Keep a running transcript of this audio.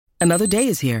Another day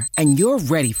is here, and you're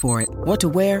ready for it. What to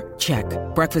wear? Check.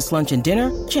 Breakfast, lunch, and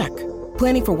dinner? Check.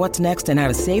 Planning for what's next and how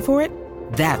to save for it?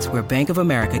 That's where Bank of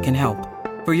America can help.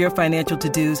 For your financial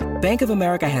to-dos, Bank of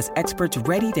America has experts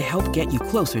ready to help get you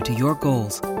closer to your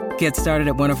goals. Get started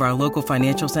at one of our local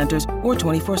financial centers or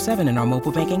 24/7 in our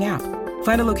mobile banking app.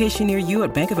 Find a location near you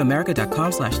at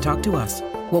bankofamerica.com/talktous.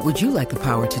 What would you like the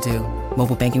power to do?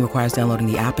 Mobile banking requires downloading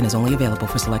the app and is only available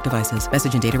for select devices.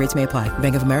 Message and data rates may apply.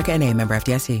 Bank of America N.A., member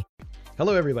FDIC.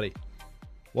 Hello, everybody.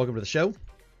 Welcome to the show.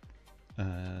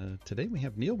 Today we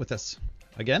have Neil with us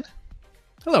again.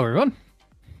 Hello, everyone.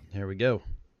 Here we go.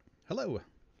 Hello.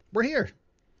 We're here.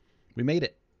 We made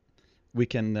it. We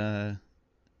can,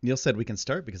 Neil said we can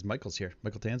start because Michael's here.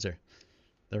 Michael Tanzer.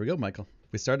 There we go, Michael.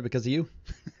 We started because of you.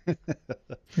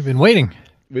 We've been waiting.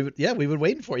 We've been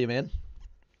waiting for you, man.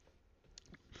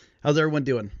 How's everyone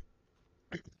doing?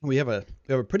 We have a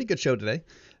pretty good show today.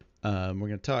 We're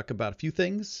going to talk about a few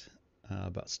things,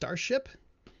 about Starship,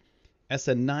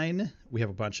 SN9. We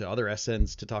have a bunch of other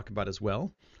SNs to talk about as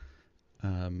well.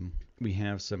 We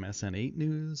have some SN8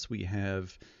 news. We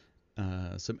have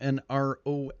some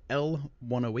NROL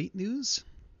 108 news.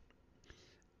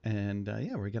 And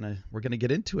we're gonna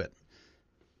get into it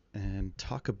and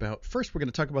talk about. First, we're going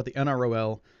to talk about the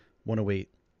NROL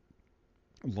 108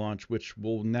 launch, which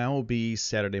will now be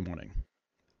Saturday morning.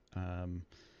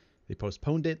 They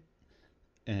postponed it,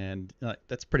 and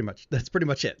that's pretty much it.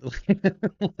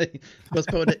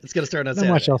 Postponed it. It's going to start on Saturday.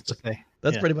 Not much else to say.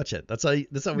 That's pretty much it. That's how we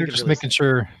We're can just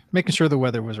really making sure the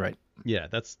weather was right. Yeah,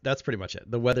 that's pretty much it.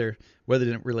 The weather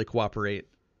didn't really cooperate,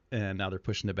 and now they're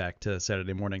pushing it back to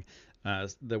Saturday morning.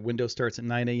 The window starts at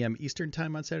 9 a.m. Eastern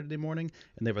time on Saturday morning,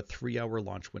 and they have a 3-hour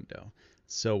launch window.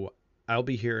 So I'll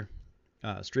be here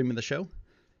streaming the show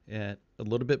at a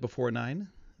little bit before 9,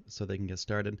 so they can get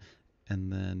started.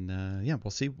 And then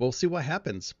we'll see what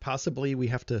happens. Possibly we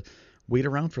have to wait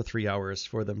around for 3 hours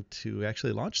for them to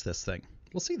actually launch this thing.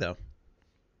 We'll see though.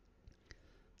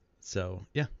 So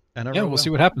yeah, we'll see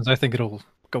what happens. I think it'll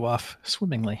go off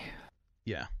swimmingly.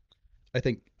 Yeah, I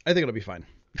think it'll be fine.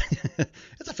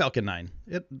 It's a Falcon 9.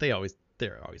 They're always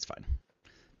fine.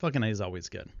 Falcon 9 is always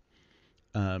good.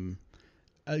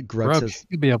 Grug says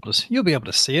you'll be able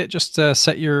to see it. Just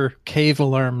set your cave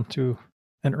alarm to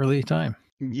an early time.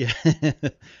 Yeah.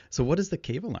 So what is the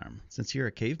cave alarm? Since you're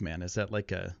a caveman, is that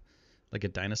like a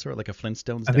dinosaur, like a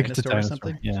Flintstones I think it's a dinosaur or dinosaur.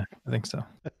 something? Yeah, I think so.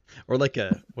 Or like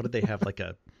what did they have, like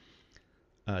a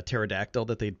pterodactyl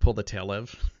that they'd pull the tail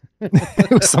of?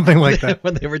 It was something like that.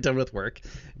 When they were done with work.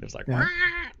 And it was like,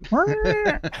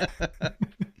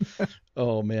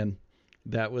 oh man,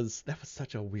 that was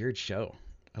such a weird show.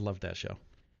 I loved that show.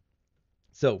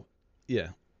 So yeah,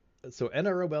 so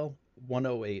NROL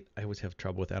 108. I always have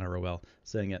trouble with NROL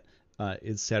saying it.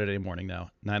 Is Saturday morning now,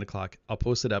 9 o'clock. I'll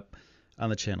post it up on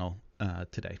the channel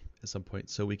today at some point,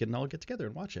 so we can all get together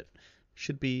and watch it.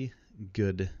 Should be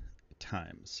good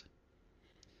times.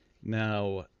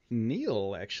 Now,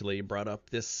 Neil actually brought up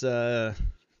this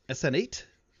SN8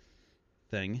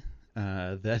 thing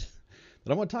that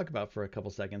I want to talk about for a couple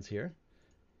seconds here.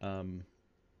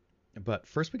 But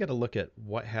first, we got to look at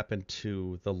what happened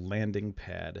to the landing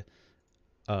pad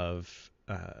of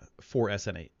for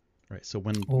SN8. Right. So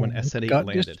when SN8 got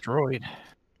landed, destroyed.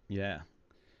 Yeah,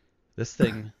 this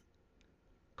thing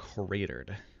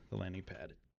cratered the landing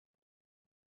pad.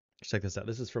 Check this out.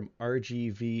 This is from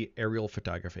RGV Aerial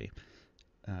Photography.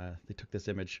 They took this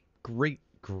image. Great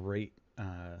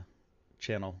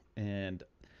channel, and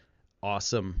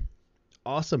awesome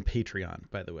Patreon,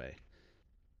 by the way.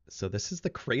 So this is the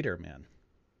crater, man.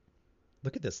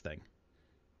 Look at this thing.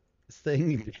 This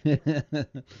thing.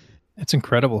 It's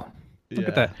incredible. Look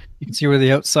at that. You can see where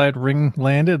the outside ring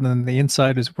landed, and then the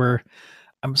inside is where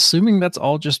I'm assuming that's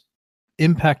all just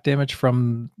impact damage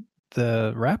from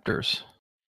the Raptors.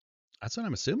 That's what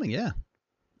I'm assuming, yeah.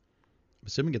 I'm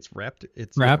assuming it's wrapped.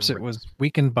 Perhaps it was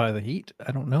weakened by the heat.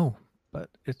 I don't know, but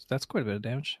that's quite a bit of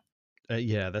damage.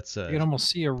 Yeah, that's. You can almost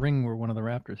see a ring where one of the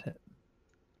Raptors hit.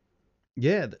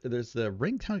 Yeah, there's the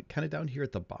ring kind of down here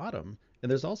at the bottom,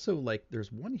 and there's also there's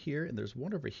one here and there's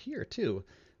one over here too.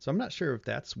 So I'm not sure if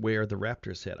that's where the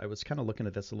Raptors hit. I was kind of looking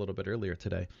at this a little bit earlier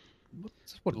today.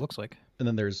 That's what it looks like. And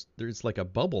then there's like a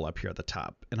bubble up here at the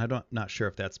top, and I'm not sure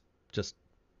if that's just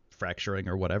fracturing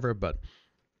or whatever, but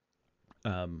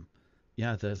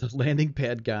the landing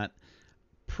pad got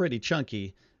pretty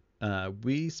chunky.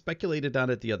 We speculated on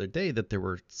it the other day that there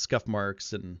were scuff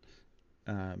marks and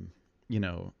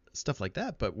stuff like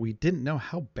that, but we didn't know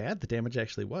how bad the damage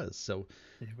actually was. So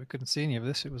we couldn't see any of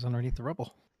this. It was underneath the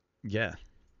rubble. Yeah,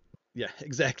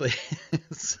 exactly.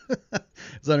 It's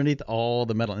underneath all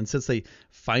the metal. And since they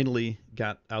finally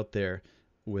got out there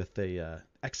with a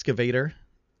excavator,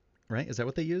 right? Is that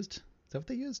what they used? Is that what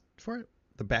they used for it?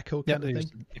 The backhoe kind of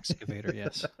thing. Excavator,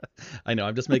 yes. I know.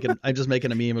 I'm just making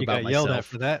a meme You about got yelled myself. at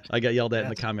for that. I got yelled at in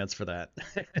the Yes. comments for that.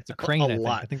 It's a crane. A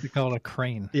lot. I think they call it a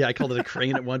crane. Yeah, I called it a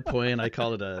crane at one point. I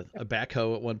called it a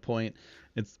backhoe at one point.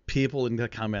 It's people in the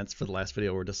comments for the last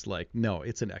video were just like, no,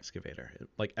 it's an excavator.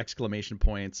 Like exclamation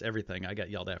points, everything. I got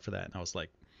yelled at for that, and I was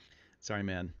like, sorry,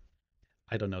 man.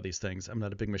 I don't know these things. I'm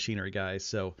not a big machinery guy,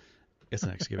 so it's an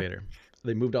excavator.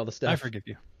 They moved all the stuff. I forgive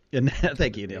you. And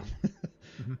thank you, Neil.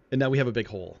 Mhm. And now we have a big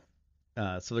hole.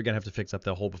 So they're gonna have to fix up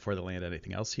the hole before they land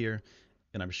anything else here.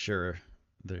 And I'm sure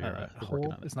they're, All right, they're working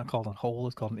hole. on It's not called a hole.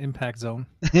 It's called an impact zone.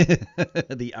 it.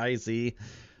 The IZ.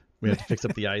 We have to fix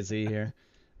up the IZ here.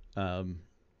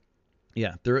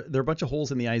 Yeah, there are a bunch of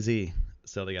holes in the IZ,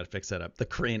 so they got to fix that up. The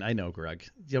crane. I know, Greg.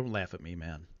 You don't laugh at me,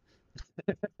 man.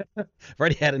 I've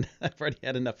already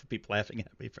had enough of people laughing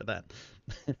at me for that.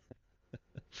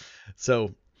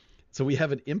 So we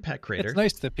have an impact crater. It's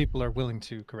nice that people are willing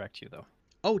to correct you, though.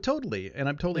 Oh, totally. And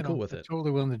I'm totally You know, cool with they're it.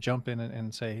 Totally willing to jump in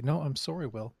and say, "No, I'm sorry,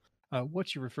 Will.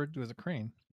 What you referred to as a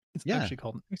crane, it's Yeah. actually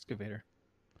called an excavator."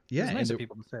 Yeah, It's nice and of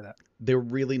people to say that. they're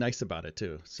really nice about it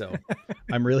too. So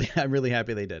I'm really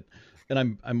happy they did.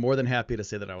 And I'm more than happy to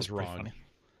say that I was It's pretty wrong. funny.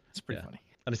 It's pretty Yeah. funny.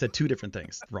 And I said two different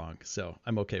things wrong, so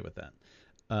I'm okay with that.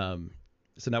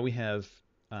 So now we have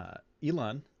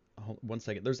Elon. Hold 1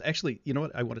 second. There's actually, you know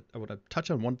what? I want to touch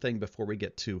on one thing before we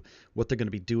get to what they're going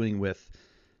to be doing with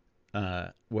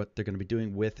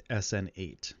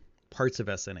SN8, parts of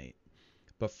SN8.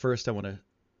 But first, I want to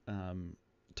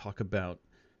talk about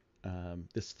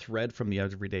this thread from the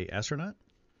Everyday Astronaut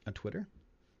on Twitter.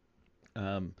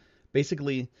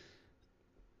 Basically,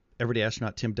 Everyday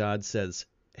Astronaut Tim Dodd says,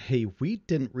 "Hey, we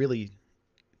didn't really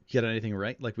get anything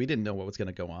right. Like, we didn't know what was going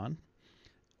to go on."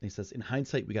 And he says, "In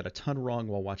hindsight, we got a ton wrong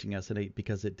while watching SN8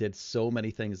 because it did so many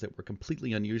things that were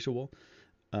completely unusual.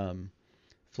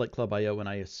 Flight Club IO and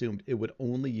I assumed it would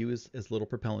only use as little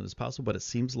propellant as possible, but it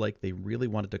seems like they really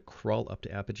wanted to crawl up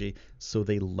to apogee, so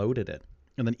they loaded it."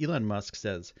 And then Elon Musk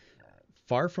says,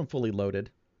 "Far from fully loaded,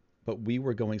 but we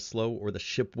were going slow or the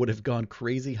ship would have gone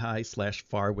crazy high /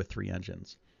 far with 3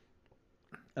 engines."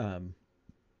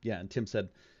 Yeah, and Tim said,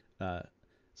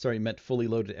 sorry, meant fully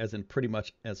loaded as in pretty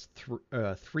much as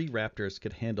 3 Raptors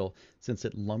could handle since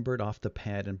it lumbered off the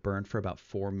pad and burned for about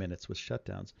 4 minutes with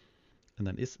shutdowns. And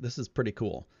then this is pretty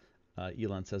cool.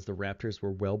 Elon says the Raptors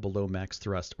were well below max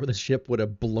thrust or the ship would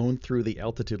have blown through the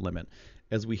altitude limit.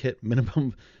 As we hit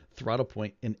minimum throttle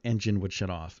point, an engine would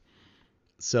shut off.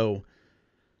 So,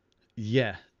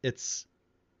 yeah, it's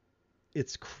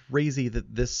crazy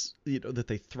that that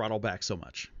they throttle back so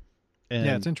much. And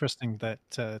Yeah, it's interesting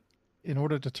that in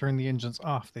order to turn the engines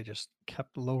off, they just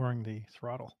kept lowering the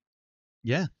throttle.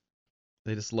 yeah,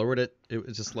 they just lowered it. It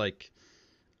was just like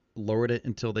lowered it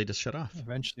until they just shut off.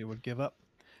 Eventually, it would give up.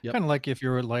 Yep. Kind of like if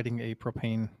you're lighting a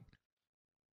propane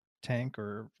tank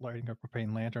or lighting a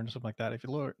propane lantern or something like that. If you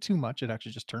lower it too much, it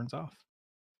actually just turns off.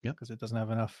 Yep. Because it doesn't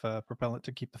have enough propellant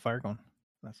to keep the fire going.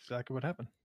 That's exactly what happened.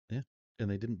 Yeah, and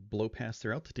they didn't blow past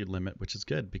their altitude limit, which is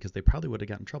good because they probably would have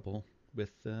gotten in trouble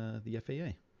with the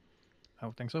FAA. I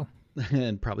would think so.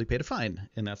 And probably paid a fine,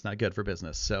 and that's not good for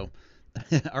business. So,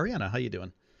 Ariana, how you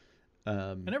doing?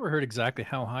 I never heard exactly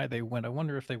how high they went. I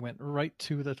wonder if they went right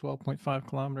to the 12.5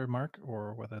 kilometer mark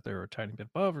or whether they were a tiny bit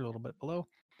above or a little bit below.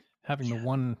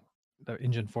 Having the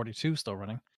engine 42 still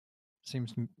running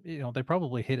seems, they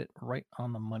probably hit it right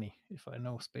on the money if I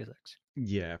know SpaceX.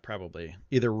 Yeah, probably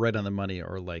either right on the money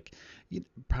or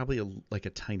probably like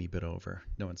a tiny bit over.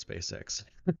 Knowing SpaceX,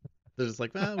 they're just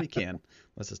like, well, we can.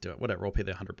 Let's just do it. Whatever. We'll pay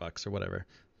the $100 or whatever.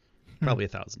 Probably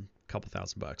 $1,000, couple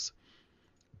 $1,000.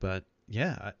 But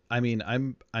yeah, I mean,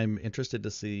 I'm interested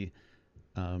to see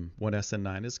what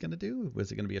SN9 is going to do.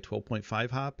 Was it going to be a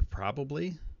 12.5 hop?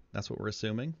 Probably. That's what we're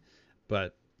assuming.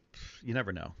 But you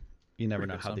never know. You never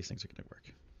know how these things are going to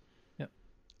work. Yep.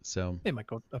 So they might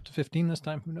go up to 15 this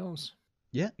time. Who knows?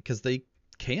 Yeah, because they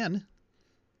can.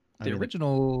 The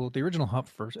original hop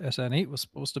for SN8 was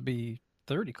supposed to be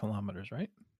 30 kilometers, right?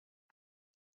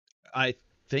 I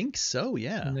think so,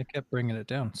 yeah. And they kept bringing it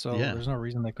down. So there's no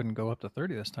reason they couldn't go up to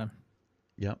 30 this time.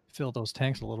 Yep. Fill those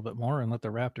tanks a little bit more and let the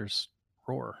Raptors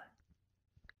roar.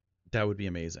 That would be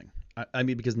amazing. I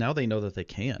mean, because now they know that they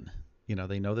can.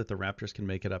 They know that the Raptors can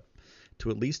make it up to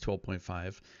at least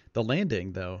 12.5. The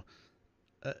landing, though,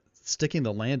 sticking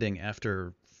the landing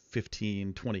after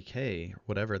 15, 20K,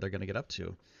 whatever they're going to get up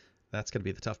to, that's going to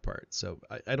be the tough part. So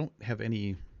I don't have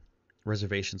any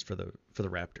reservations for the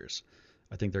Raptors.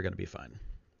 I think they're going to be fine.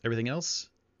 Everything else?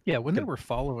 Yeah, when they were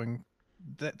following,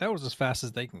 that was as fast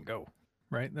as they can go,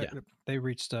 right? Yeah. They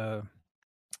reached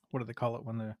what do they call it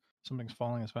when something's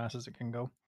falling as fast as it can go?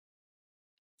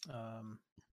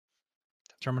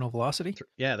 Terminal velocity.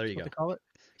 Yeah, there you What go. they call it.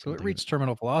 So it reached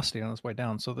terminal velocity on its way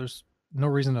down. So there's no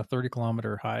reason a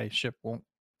 30-kilometer high ship won't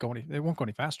go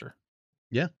any faster.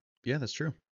 Yeah, that's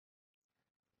true.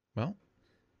 Well,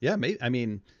 yeah, maybe. I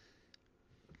mean,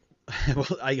 well,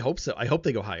 I hope so. I hope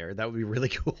they go higher. That would be really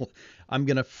cool. I'm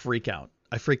gonna freak out.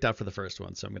 I freaked out for the first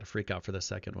one, so I'm gonna freak out for the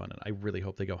second one, and I really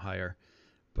hope they go higher.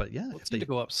 But yeah, if they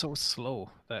go up so slow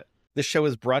that. This show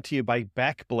is brought to you by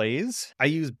Backblaze. I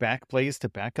use Backblaze to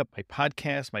back up my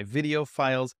podcast, my video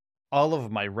files, all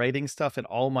of my writing stuff, and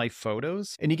all my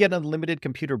photos. And you get unlimited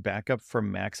computer backup for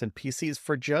Macs and PCs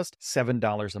for just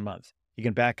 $7 a month. You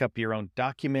can back up your own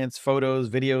documents, photos,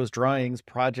 videos, drawings,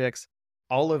 projects,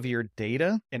 all of your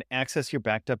data, and access your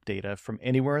backed up data from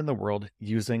anywhere in the world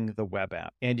using the web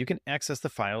app. And you can access the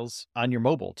files on your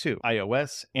mobile too.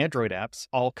 iOS, Android apps,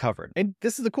 all covered. And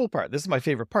this is the cool part. This is my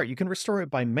favorite part. You can restore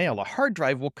it by mail. A hard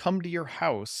drive will come to your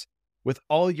house with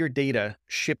all your data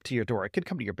shipped to your door. It could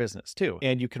come to your business too.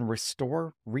 And you can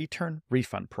restore, return,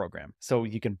 refund program. So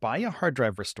you can buy a hard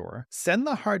drive restore, send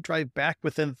the hard drive back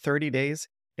within 30 days,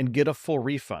 and get a full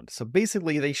refund. So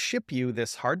basically, they ship you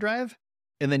this hard drive,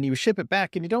 and then you ship it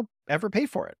back and you don't ever pay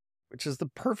for it, which is the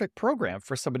perfect program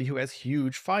for somebody who has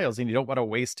huge files and you don't want to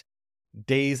waste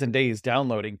days and days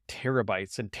downloading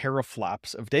terabytes and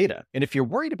teraflops of data. And if you're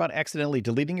worried about accidentally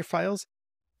deleting your files,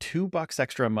 $2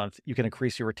 extra a month, you can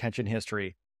increase your retention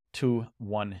history to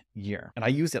 1 year. And I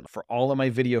use it for all of my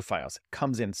video files. It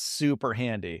comes in super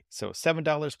handy. So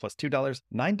 $7 plus $2,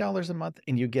 $9 a month,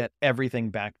 and you get everything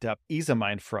backed up, ease of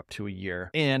mind for up to a year.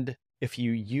 And if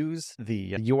you use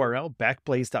the URL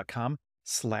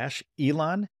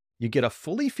backblaze.com/Elon, you get a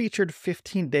fully featured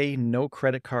 15-day no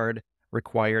credit card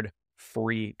required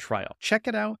free trial. Check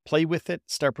it out, play with it,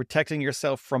 start protecting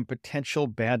yourself from potential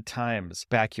bad times.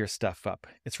 Back your stuff up.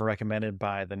 It's recommended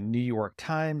by the New York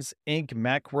Times, Inc.,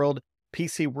 Macworld,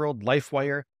 PC World,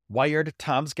 LifeWire, Wired,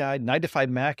 Tom's Guide,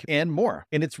 9to5Mac, and more.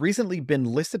 And it's recently been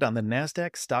listed on the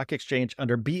NASDAQ Stock Exchange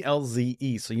under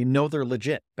BLZE, so you know they're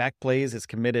legit. Backblaze is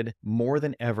committed more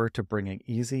than ever to bringing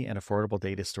easy and affordable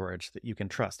data storage that you can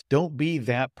trust. Don't be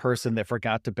that person that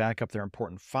forgot to back up their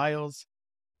important files.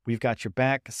 We've got your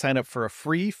back. Sign up for a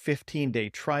free 15-day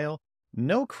trial.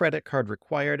 No credit card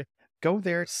required. Go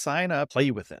there, sign up,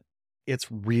 play with it. It's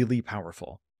really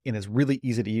powerful and it's really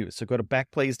easy to use. So go to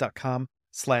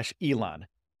backblaze.com/Elon.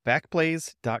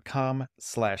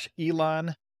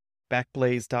 Backblaze.com/Elon.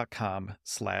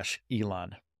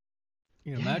 Backblaze.com/Elon.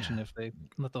 You can imagine if they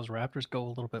let those Raptors go a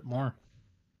little bit more,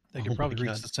 they could probably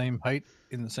reach the same height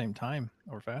in the same time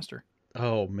or faster.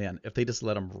 Oh man, if they just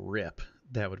let them rip,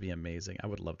 that would be amazing. I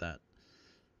would love that.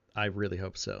 I really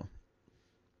hope so.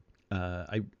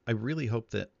 I really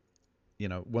hope that,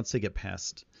 once they get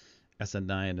past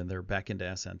SN9 and they're back into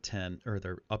SN10, or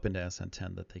they're up into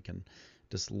SN10, that they can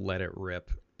just let it rip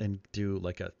and do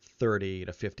like a 30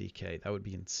 to 50K. That would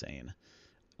be insane.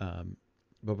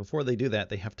 But before they do that,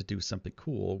 they have to do something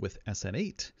cool with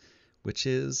SN8, which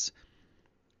is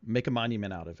make a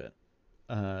monument out of it.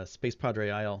 Space Padre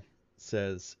Isle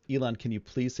says, Elon, can you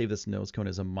please save this nose cone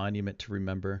as a monument to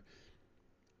remember?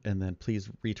 And then please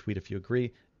retweet if you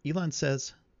agree. Elon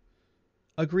says,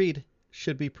 agreed,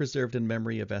 should be preserved in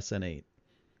memory of SN8.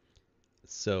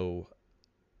 So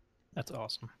that's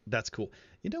awesome. That's cool.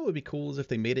 What would be cool is if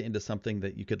they made it into something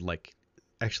that you could like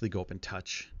actually go up and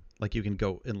touch. Like you can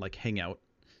go and like hang out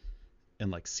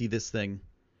and like see this thing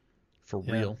for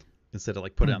real instead of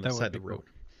like put it on the side of the road.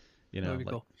 That would be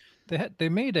cool. They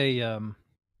made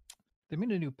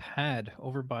a new pad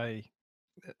over by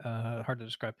hard to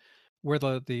describe, where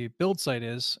the build site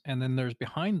is, and then there's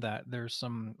behind that there's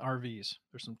some RVs,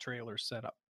 there's some trailers set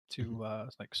up to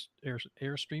like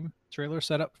Airstream trailer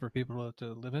set up for people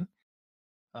to live in.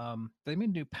 They made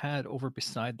a new pad over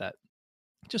beside that,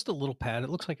 just a little pad. It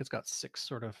looks like it's got 6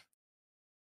 sort of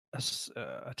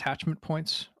attachment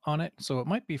points on it, so it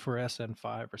might be for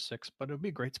SN5 or 6, but it would be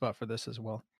a great spot for this as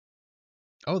well.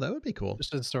 Oh, that would be cool.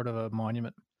 Just as sort of a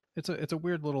monument. It's a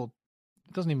weird little.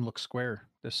 It doesn't even look square.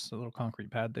 This little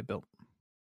concrete pad they built.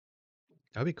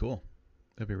 That'd be cool.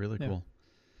 That'd be really cool.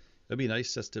 It'd be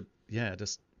nice just to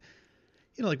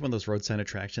like one of those road sign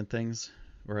attraction things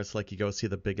where it's like you go see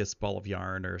the biggest ball of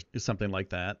yarn or something like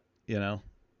that,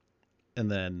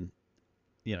 and then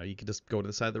you could just go to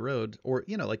the side of the road, or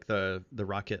like the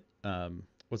rocket,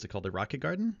 what's it called, the rocket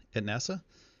garden at NASA.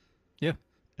 Yeah.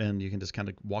 And you can just kind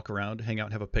of walk around, hang out,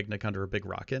 and have a picnic under a big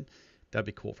rocket. That'd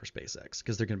be cool for SpaceX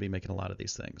because they're going to be making a lot of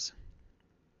these things.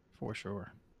 For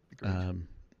sure. Yeah.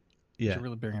 Should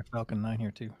really bring a Falcon 9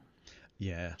 here too.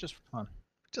 Yeah. Just for fun.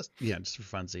 just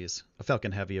for funsies. A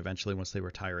Falcon Heavy eventually, once they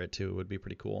retire it too, would be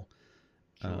pretty cool.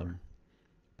 Sure.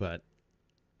 But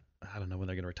I don't know when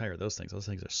they're going to retire those things. Those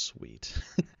things are sweet.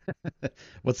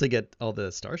 Once they get all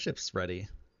the starships ready,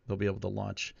 they'll be able to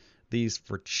launch these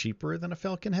for cheaper than a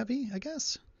Falcon Heavy, I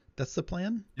guess. That's the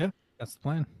plan. Yeah, that's the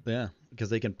plan. Yeah, because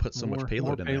they can put so much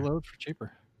payload in there. Payload for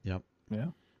cheaper. Yep. Yeah.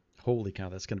 Holy cow,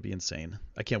 that's going to be insane.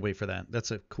 I can't wait for that. That's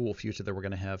a cool future that we're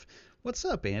going to have. What's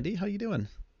up, Andy? How you doing?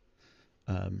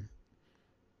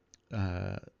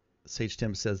 Sage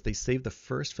Tim says they saved the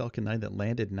first Falcon 9 that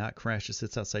landed, not crashed. It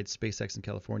sits outside SpaceX in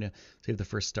California. Save the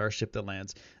first Starship that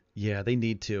lands. Yeah, they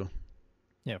need to.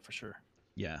 Yeah, for sure.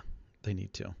 Yeah, they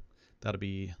need to. That'll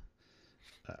be.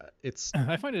 It's.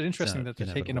 I find it interesting that they're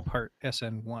inevitable. taking apart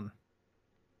SN1.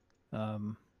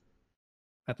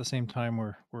 At the same time,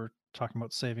 we're talking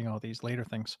about saving all these later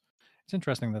things. It's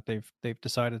interesting that they've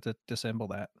decided to disassemble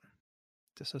that.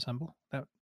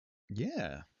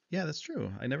 Yeah, that's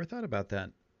true. I never thought about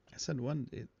that.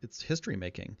 SN1, it's history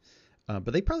making,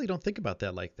 but they probably don't think about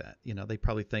that like that. They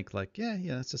probably think like, yeah,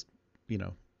 it's just,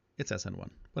 it's SN1,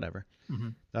 whatever,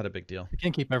 not a big deal. You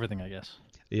can't keep everything, I guess.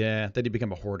 Yeah, then you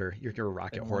become a hoarder. You're a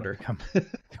rocket hoarder. They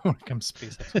want to become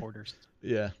SpaceX hoarders.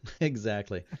 Yeah,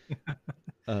 exactly.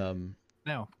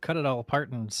 Now, cut it all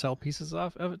apart and sell pieces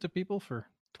off of it to people for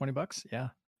 $20. Yeah,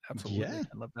 absolutely. Yeah.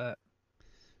 I love that.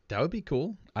 That would be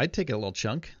cool. I'd take a little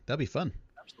chunk. That'd be fun.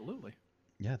 Absolutely.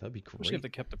 Yeah, that'd be great. Especially if they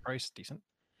kept the price decent.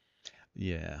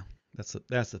 Yeah, that's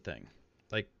the thing.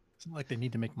 Like, it's not like they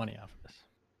need to make money off of this.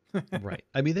 Right.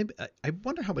 I mean, I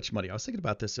wonder how much money. I was thinking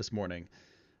about this morning.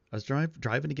 I was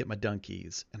driving to get my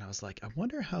donkeys, and I was like, I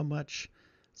wonder how much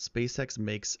SpaceX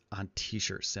makes on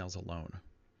T-shirt sales alone.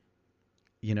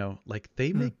 Like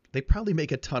they probably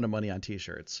make a ton of money on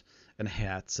T-shirts and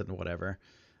hats and whatever,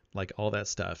 like all that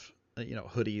stuff.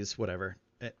 Hoodies, whatever.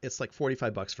 It's like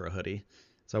 $45 for a hoodie.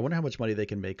 So I wonder how much money they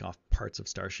can make off parts of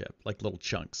Starship, like little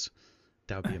chunks.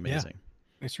 That would be amazing.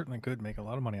 Yeah, they certainly could make a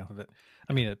lot of money off of it.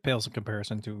 I mean, it pales in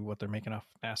comparison to what they're making off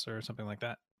NASA or something like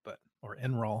that, or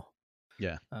NROL.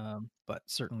 Yeah. But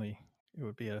certainly it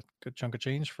would be a good chunk of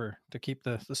change to keep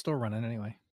the store running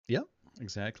anyway. Yep,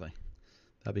 exactly.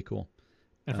 That'd be cool.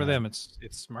 And for them,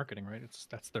 it's marketing, right?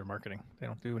 That's their marketing. They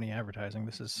don't do any advertising.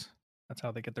 That's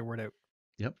how they get their word out.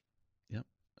 Yep.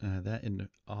 That and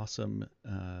awesome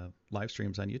live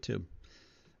streams on YouTube.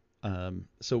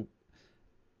 So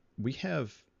we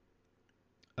have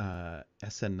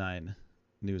SN9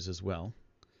 news as well.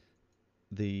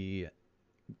 So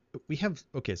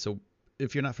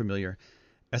if you're not familiar,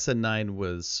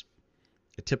 SN9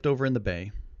 it tipped over in the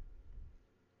bay,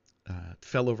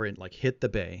 fell over and hit the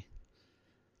bay.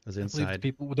 It was inside.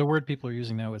 The word people are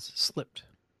using now is slipped.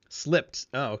 Slipped.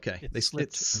 Oh, okay. It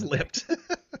slipped.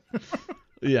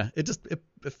 Yeah, it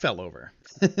fell over.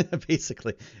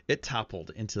 Basically, it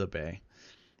toppled into the bay.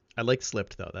 I like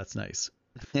slipped though. That's nice.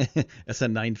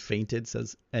 SN9 fainted,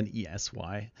 says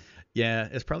NESY. Yeah,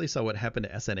 it's probably saw what happened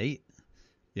to SN8.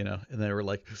 And they were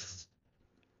like,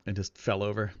 and just fell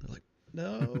over. They're like,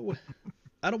 no,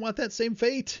 I don't want that same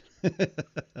fate.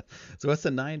 So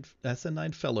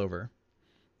SN9 fell over,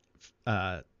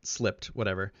 slipped,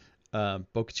 whatever.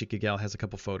 Boca Chica Gal has a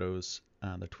couple photos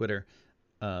on their Twitter.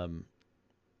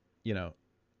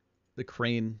 The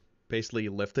crane basically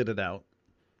lifted it out.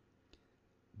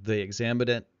 They examined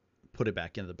it, put it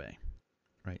back into the bay.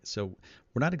 Right. So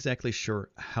we're not exactly sure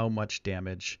how much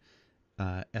damage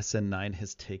SN9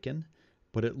 has taken,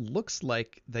 but it looks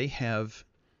like they have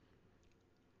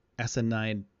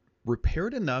SN9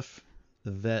 repaired enough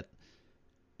that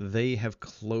they have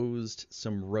closed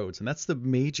some roads, and that's the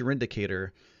major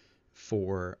indicator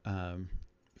for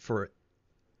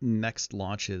next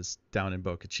launches down in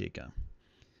Boca Chica.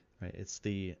 Right, it's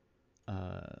the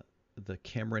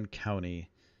Cameron County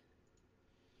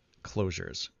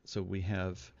closures. So we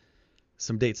have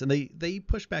some dates, and they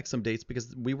pushed back some dates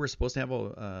because we were supposed to have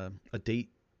a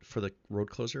date for the road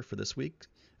closure for this week,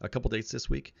 a couple dates this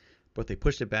week, but they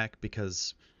pushed it back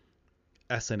because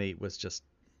SN8 was just,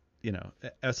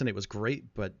 SN8 was great,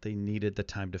 but they needed the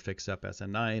time to fix up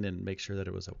SN9 and make sure that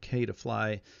it was okay to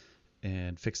fly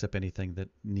and fix up anything that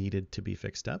needed to be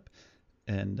fixed up.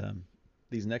 And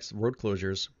these next road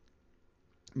closures,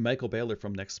 Michael Baylor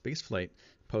from Next Space Flight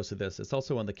posted this. It's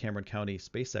also on the Cameron County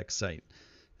SpaceX site.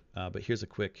 But here's a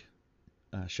quick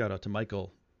shout out to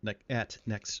Michael at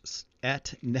Next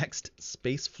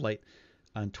Space Flight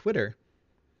on Twitter.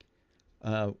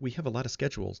 We have a lot of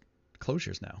scheduled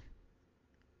closures now.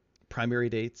 Primary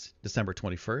dates, December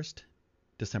 21st.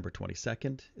 December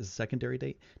 22nd is a secondary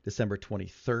date. December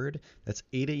 23rd, that's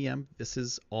 8 a.m. This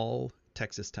is all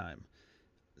Texas time.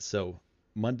 So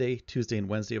Monday, Tuesday, and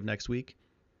Wednesday of next week,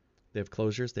 They have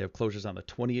closures. They have closures on the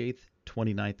 28th,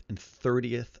 29th, and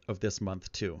 30th of this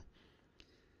month too.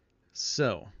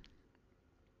 So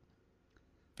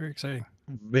very exciting.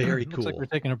 Very cool. Looks like we're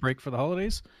taking a break for the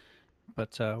holidays,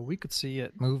 but we could see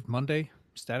it move Monday,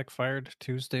 static fired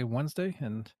Tuesday, Wednesday,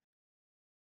 and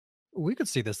we could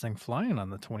see this thing flying on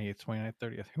the 28th, 29th,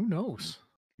 30th. Who knows?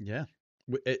 Yeah,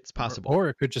 it's possible. Or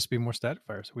it could just be more static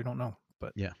fires. We don't know,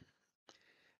 but yeah.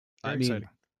 Very exciting.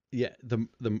 Yeah,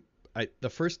 the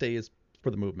first day is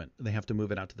for the movement. They have to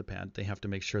move it out to the pad. They have to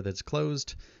make sure that it's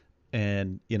closed,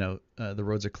 and the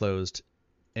roads are closed,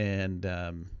 and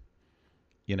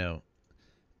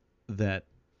that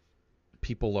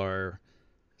people are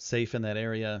safe in that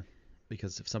area,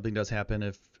 because if something does happen,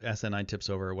 if SN9 tips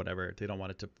over or whatever, they don't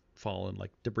want it to fall and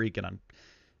like debris get on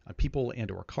people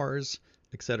and or cars,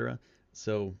 etc.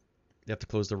 So they have to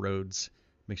close the roads,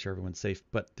 make sure everyone's safe.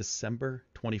 But December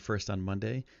 21st on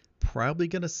Monday, probably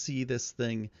going to see this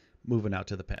thing moving out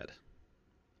to the pad.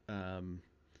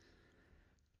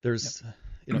 There's,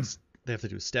 they have to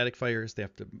do static fires. They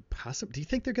have to possibly. Do you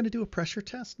think they're going to do a pressure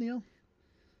test, Neil?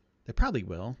 They probably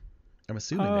will. I'm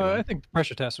assuming they will. I think the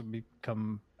pressure test would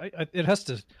become. It has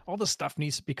to. All the stuff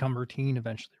needs to become routine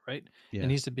eventually, right? Yeah. It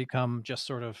needs to become just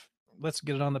sort of. Let's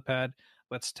get it on the pad.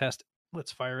 Let's test.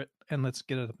 Let's fire it, and let's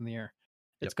get it up in the air.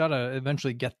 It's got to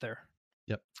eventually get there.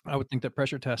 Yep. I would think that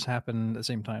pressure tests happen at the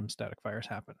same time static fires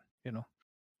happen.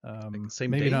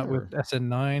 Same maybe day, not or? with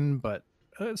SN9, but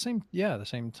the same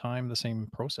time, the same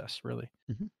process, really.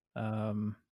 Mm-hmm.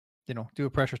 Do a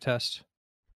pressure test,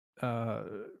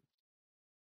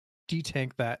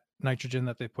 detank that nitrogen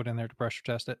that they put in there to pressure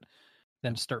test it,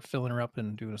 then start filling her up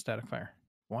and doing a static fire.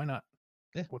 Why not?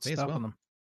 Yeah, What's stopping them?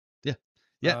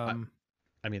 Yeah.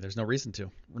 I mean, there's no reason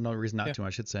not to,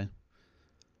 I should say.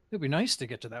 It'd be nice to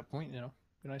get to that point, It'd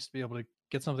be nice to be able to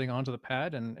get something onto the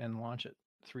pad and launch it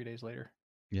 3 days later.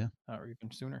 Yeah. Or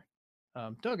even sooner.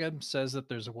 Doug Ed says that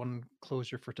there's one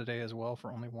closure for today as well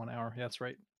for only 1 hour. Yeah, that's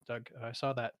right, Doug. I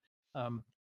saw that.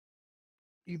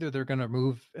 Either they're going to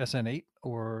move SN8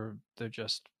 or they're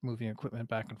just moving equipment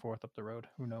back and forth up the road.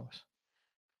 Who knows?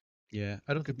 Yeah,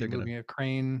 I don't think they're moving a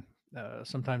crane.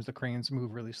 Sometimes the cranes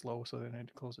move really slow, so they need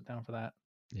to close it down for that.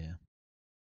 Yeah.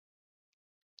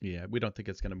 Yeah, we don't think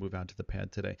it's going to move out to the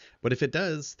pad today. But if it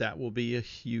does, that will be a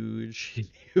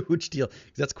huge, huge deal.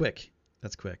 That's quick.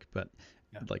 But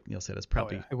like Neil said, it's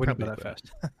probably it wouldn't probably go that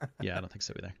fast. Yeah, I don't think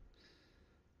so either.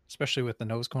 Especially with the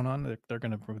nose going on, they're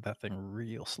going to move that thing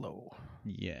real slow.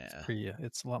 Yeah.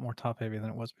 It's a lot more top heavy than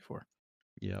it was before.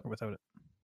 Yeah. Without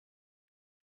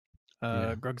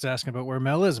it. Grug's asking about where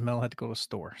Mel is. Mel had to go to a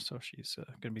store, so she's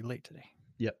going to be late today.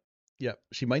 Yep.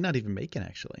 She might not even make it,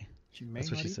 actually.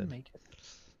 That's what she said. Make it.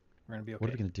 We're going to be okay. What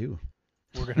are we going to do?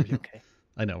 We're going to be okay.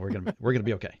 I know, we're going to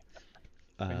be okay.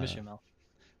 I miss you, Mel.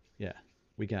 Yeah.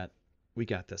 We got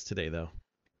this today, though.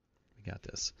 We got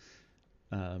this.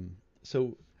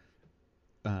 So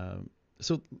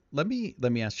let me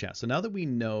ask chat. So now that we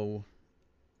know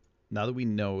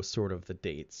sort of the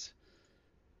dates,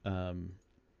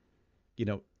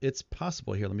 it's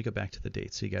possible here. Let me go back to the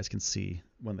dates so you guys can see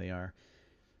when they are.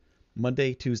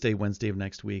 Monday, Tuesday, Wednesday of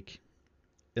next week,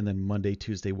 and then Monday,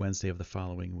 Tuesday, Wednesday of the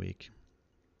following week.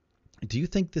 Do you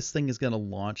think this thing is going to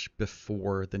launch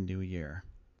before the new year?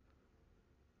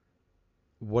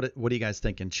 What do you guys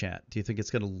think in chat? Do you think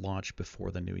it's going to launch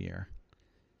before the new year?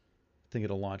 I think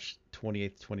it'll launch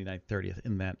 28th, 29th, 30th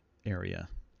in that area.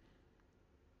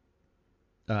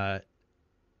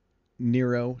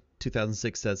 Nero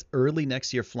 2006 says early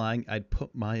next year flying. I'd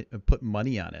put money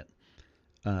on it.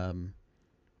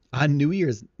 On New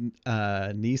Year's,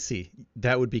 Nisi,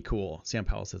 that would be cool. Sam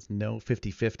Powell says no,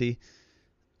 50-50.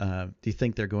 Do you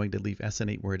think they're going to leave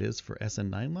SN8 where it is for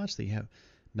SN9 launch? They have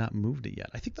not moved it yet.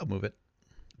 I think they'll move it.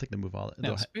 I think they'll move all.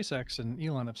 Now, SpaceX and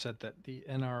Elon have said that the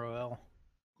NROL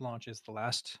launch is the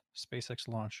last SpaceX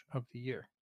launch of the year.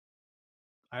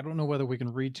 I don't know whether we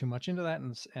can read too much into that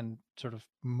and sort of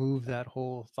move that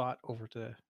whole thought over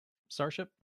to Starship.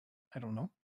 I don't know,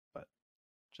 but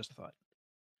just a thought.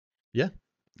 Yeah.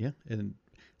 And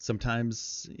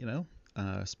sometimes,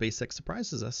 SpaceX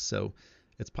surprises us. So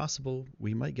it's possible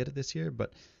we might get it this year.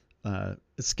 But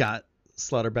Scott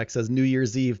Slaughterbeck says New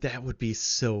Year's Eve. That would be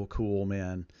so cool,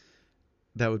 man.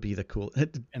 That would be the cool.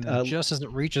 And then just as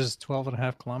it reaches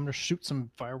 12.5 kilometers, shoot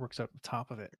some fireworks out the top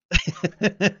of it.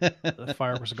 The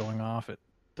fireworks are going off at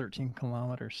 13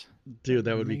 kilometers. Dude,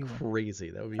 that would be crazy.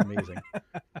 That would be amazing.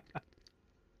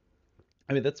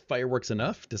 I mean, that's fireworks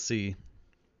enough to see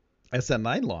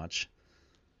SN9 launch.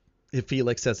 If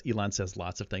Felix says Elon says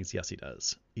lots of things, yes, he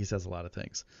does. He says a lot of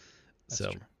things. That's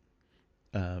true.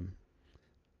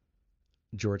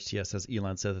 George TS says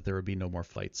Elon said that there would be no more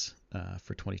flights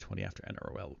for 2020 after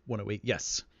NROL 108.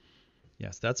 Yes,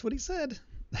 that's what he said.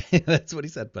 That's what he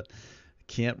said, but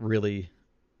can't really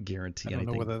guarantee I don't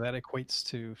anything. know whether that equates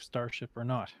to Starship or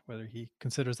not. Whether he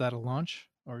considers that a launch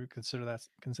or he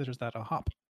considers that a hop.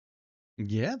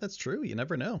 Yeah, that's true. You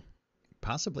never know.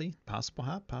 Possibly, possible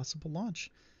hop, possible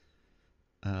launch.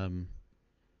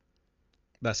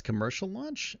 That's commercial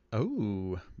launch.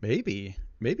 Oh, maybe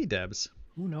Debs.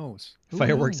 Who knows?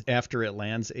 Fireworks after it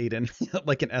lands, Aiden,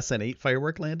 like an SN8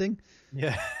 firework landing.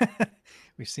 Yeah,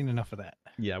 we've seen enough of that.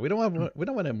 Yeah, we don't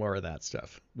want any more of that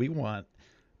stuff. We want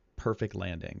perfect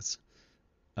landings.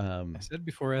 I said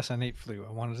before SN8 flew,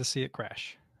 I wanted to see it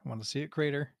crash. I want to see it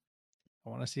crater. I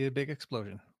want to see a big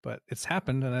explosion. But it's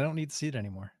happened, and I don't need to see it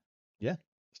anymore. Yeah,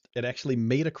 it actually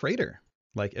made a crater.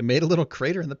 Like it made a little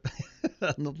crater in the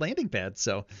on the landing pad.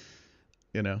 So,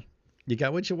 you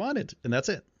got what you wanted, and that's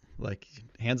it. Like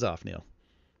hands off, Neil.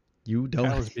 You don't.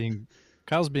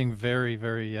 Kyle's being very,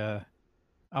 very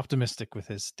optimistic with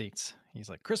his dates. He's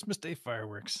like Christmas Day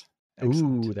fireworks.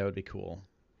 Excellent. Ooh, that would be cool.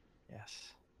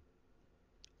 Yes.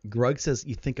 Grug says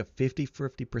you think a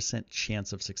 50%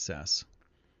 chance of success.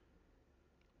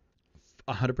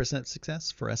 100%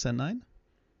 success for SN9.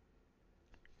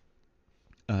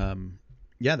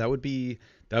 Yeah, that would be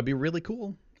really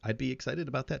cool. I'd be excited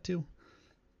about that too.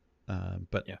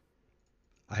 But yeah,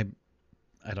 I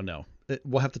don't know.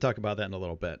 We'll have to talk about that in a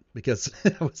little bit because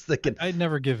I was thinking I'd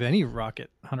never give any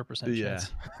rocket 100%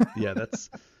 chance. Yeah, that's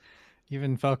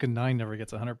even Falcon 9 never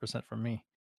gets 100% from me.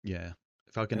 Yeah,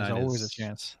 Falcon 9 There's always a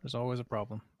chance. There's always a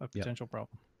problem, a potential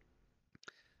problem.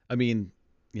 I mean,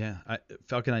 yeah,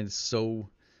 Falcon 9 is so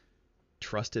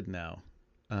trusted now.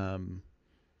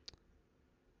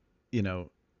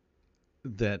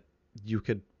 That you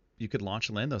could launch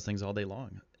and land those things all day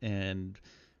long, and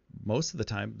most of the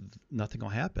time nothing will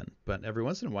happen. But every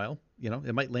once in a while,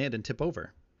 it might land and tip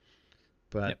over.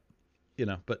 But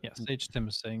Sage Tim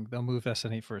is saying they'll move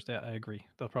SN8 first. Yeah, I agree.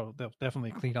 They'll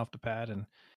definitely clean off the pad and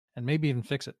maybe even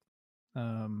fix it.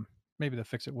 Maybe they'll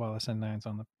fix it while SN9's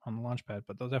on the launch pad,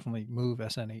 but they'll definitely move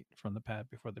SN8 from the pad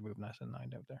before they move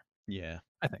SN9 out there. Yeah,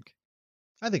 I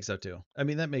think so too. I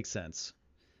mean, that makes sense.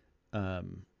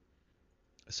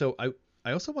 So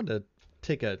I also want to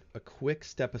take a quick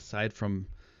step aside from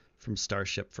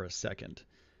Starship for a second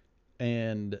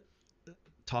and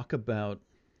talk about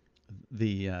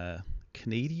the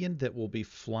Canadian that will be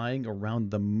flying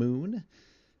around the moon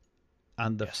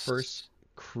on the first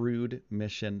crewed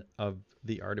mission of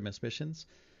the Artemis missions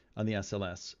on the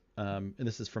SLS. And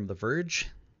this is from The Verge.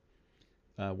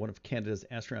 One of Canada's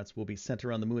astronauts will be sent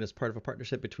around the moon as part of a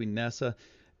partnership between NASA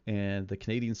and the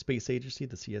Canadian Space Agency,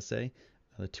 the CSA.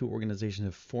 The two organizations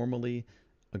have formally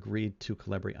agreed to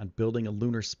collaborate on building a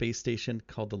lunar space station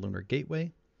called the Lunar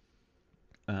Gateway.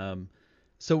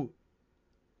 So,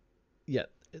 yeah,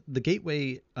 the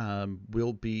Gateway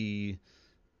will be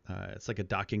it's like a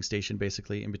docking station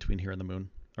basically in between here and the moon,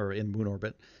 or in moon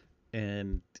orbit.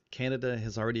 And Canada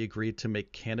has already agreed to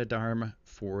make Canadarm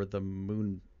for the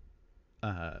moon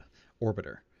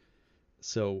orbiter.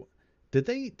 So did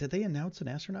they announce an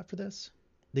astronaut for this?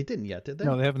 They didn't yet, did they?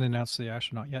 No, they haven't announced the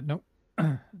astronaut yet. Nope.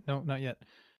 No, not yet.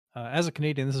 As a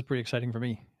Canadian, this is pretty exciting for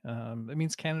me. It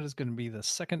means Canada's going to be the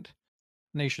second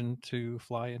nation to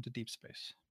fly into deep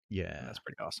space. Yeah. And that's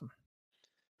pretty awesome.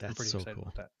 That's I'm pretty so excited cool.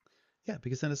 about that. Yeah,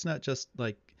 because then it's not just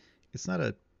like, it's not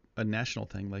a national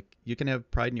thing. Like you can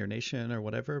have pride in your nation or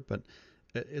whatever, but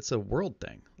it's a world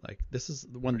thing. Like this is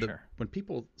when when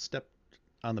people stepped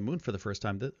on the moon for the first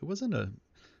time, it wasn't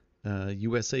a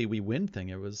USA we win thing.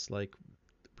 It was like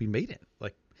we made it.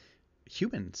 Like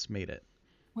humans made it.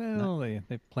 Well, they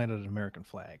planted an American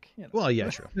flag. Well, yeah,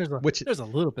 true. There's a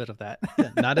little bit of that.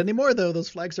 Not anymore though. Those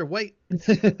flags are white.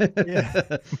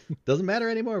 Yeah. Doesn't matter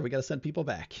anymore. We got to send people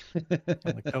back.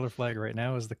 The color flag right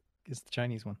now is the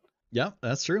Chinese one. Yeah,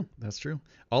 that's true. That's true.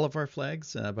 All of our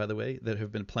flags, by the way, that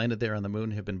have been planted there on the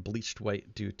moon have been bleached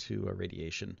white due to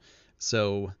radiation.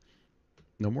 So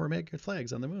no more American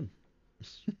flags on the moon.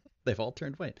 They've all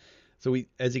turned white. So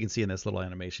as you can see in this little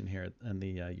animation here, in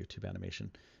the YouTube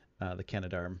animation, the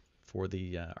Canadarm for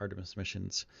the Artemis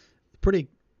missions, pretty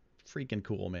freaking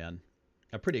cool, man.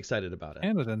 I'm pretty excited about it.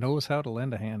 Canada knows how to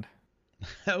lend a hand.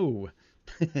 Oh,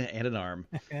 and an arm.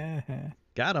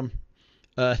 Got him.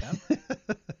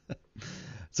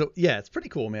 So yeah, it's pretty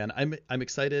cool, man. I'm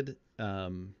excited.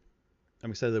 I'm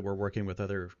excited that we're working with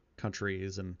other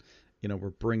countries, and we're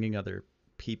bringing other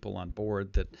people on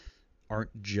board that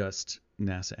aren't just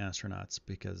NASA astronauts,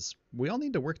 because we all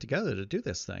need to work together to do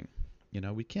this thing.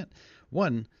 We can't.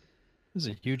 This is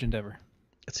a huge endeavor.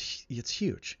 It's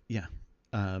huge. Yeah.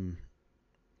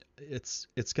 it's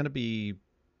going to be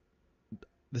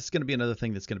this is going to be another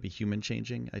thing that's going to be human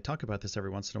changing. I talk about this every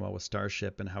once in a while with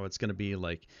Starship and how it's going to be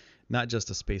like not just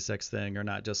a SpaceX thing or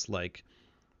not just like,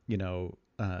 a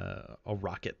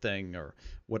rocket thing or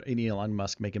what any Elon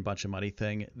Musk making a bunch of money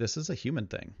thing. This is a human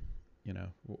thing.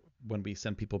 When we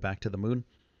send people back to the moon,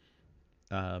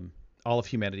 all of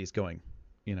humanity is going.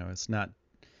 It's not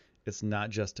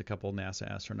just a couple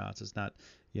NASA astronauts. It's not,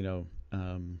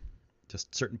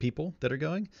 just certain people that are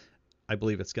going. I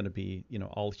believe it's going to be,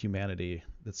 all humanity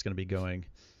that's going to be going,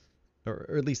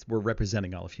 or at least we're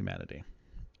representing all of humanity.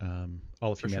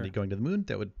 All of humanity going to the moon,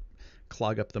 that would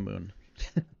clog up the moon.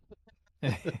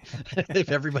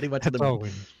 If everybody went to the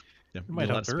moon, a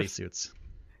lot of spacesuits.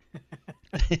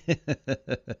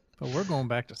 But we're going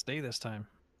back to stay this time.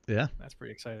 Yeah. That's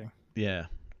pretty exciting. Yeah.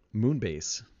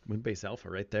 Moonbase Alpha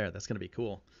right there. That's going to be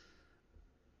cool.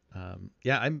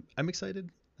 Yeah, I'm excited.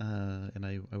 And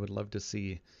I would love to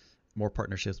see more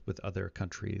partnerships with other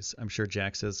countries. I'm sure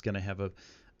JAXA is going to have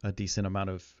a decent amount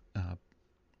of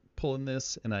pull in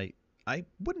this. And I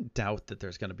wouldn't doubt that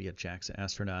there's going to be a JAXA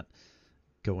astronaut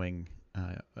going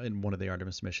in one of the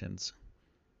Artemis missions.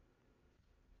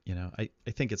 I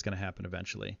think it's going to happen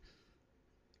eventually.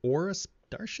 Or a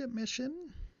Starship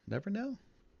mission. Never know.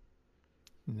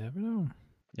 Never know.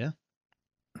 Yeah.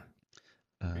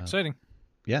 Exciting.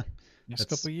 Yeah. Next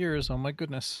couple of years, oh my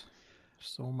goodness.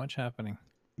 So much happening.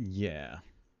 Yeah.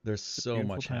 There's so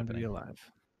much time happening. To be alive.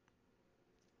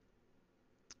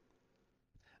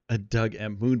 A Doug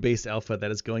M Moonbase Alpha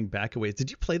that is going back a ways.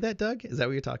 Did you play that, Doug? Is that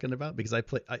what you're talking about? Because I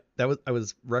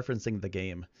was referencing the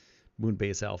game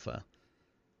Moonbase Alpha.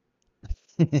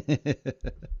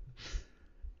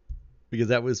 Because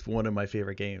that was one of my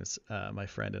favorite games. My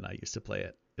friend and I used to play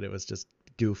it, and it was just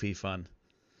goofy fun.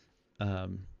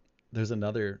 There's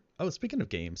another. Oh, speaking of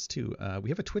games too, we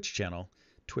have a Twitch channel,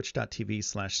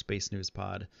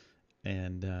 twitch.tv/spacenewspod,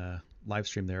 and live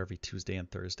stream there every Tuesday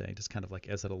and Thursday, just kind of like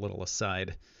as a little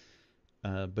aside.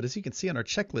 But as you can see on our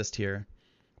checklist here,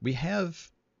 we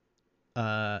have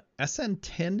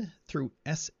SN10 through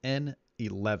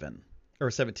SN11 or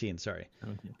 17. Sorry.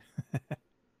 Okay.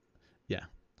 Yeah.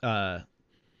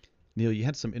 Neil, you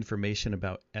had some information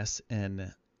about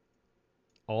SN.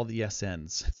 All the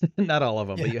SNs, not all of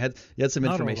them, but you had some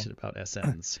information about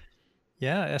SNs.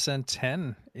 Yeah,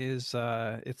 SN10 is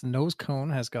its nose cone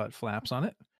has got flaps on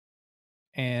it,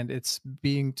 and it's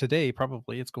being today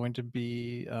probably it's going to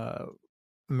be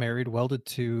welded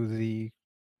to the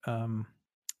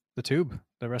tube,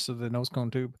 the rest of the nose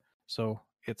cone tube. So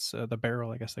it's the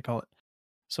barrel, I guess they call it.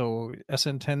 So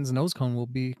SN10's nose cone will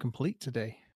be complete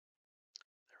today.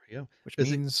 There we go. Which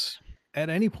means at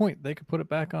any point they could put it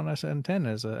back on SN10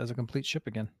 as a complete ship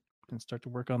again and start to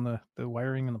work on the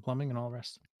wiring and the plumbing and all the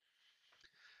rest.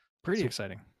 Pretty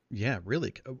exciting. Yeah,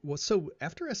 really. Well, so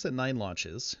after SN9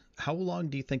 launches, how long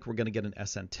do you think we're going to get an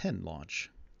SN10 launch?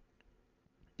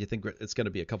 Do you think it's going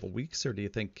to be a couple weeks, or do you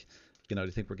think we're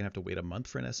going to have to wait a month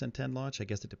for an SN10 launch? I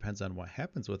guess it depends on what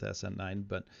happens with SN9,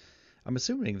 but I'm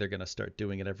assuming they're going to start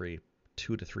doing it every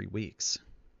 2 to 3 weeks.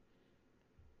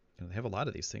 They have a lot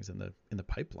of these things in the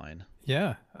pipeline.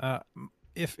 Yeah.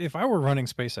 If I were running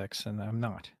SpaceX, and I'm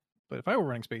not, but if I were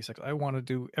running SpaceX, I want to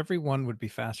do every one would be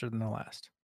faster than the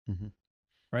last. Mm-hmm.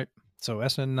 Right. So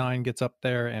SN9 gets up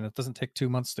there, and it doesn't take 2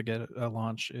 months to get a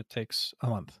launch. It takes a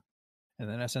month. And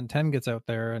then SN10 gets out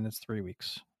there, and it's 3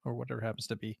 weeks or whatever happens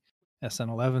to be.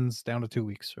 SN11's down to 2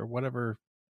 weeks or whatever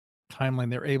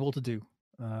timeline they're able to do.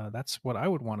 That's what I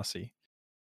would want to see.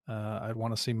 I'd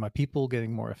want to see my people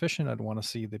getting more efficient. I'd want to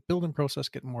see the building process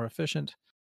get more efficient.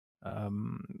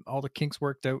 All the kinks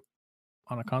worked out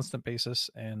on a constant basis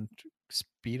and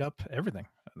speed up everything.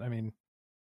 I mean,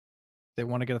 they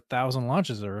want to get 1,000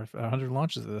 launches or 100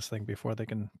 launches of this thing before they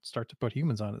can start to put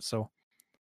humans on it. So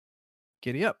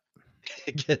giddy up.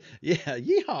 Yeah.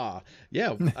 Yeehaw.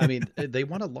 Yeah. I mean, they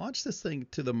want to launch this thing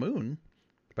to the moon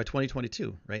by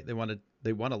 2022, right? They want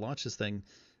to launch this thing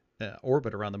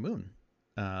orbit around the moon.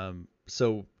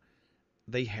 So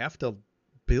they have to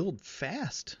build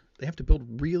fast. They have to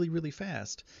build really, really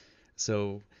fast.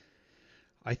 So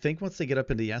I think once they get up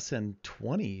into the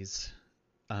SN20s,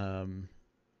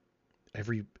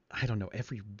 every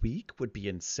week would be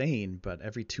insane, but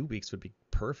every 2 weeks would be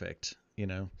perfect,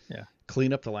 Yeah.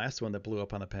 Clean up the last one that blew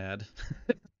up on the pad.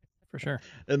 For sure.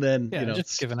 And then,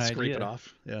 just give an scrape idea. it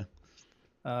off. Yeah.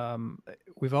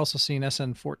 We've also seen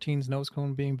SN14's nose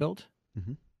cone being built.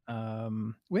 Mm-hmm.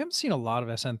 We haven't seen a lot of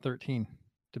SN13,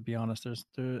 to be honest. There's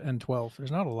N12.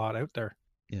 There's not a lot out there.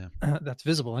 Yeah. That's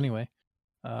visible anyway.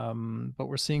 But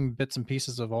we're seeing bits and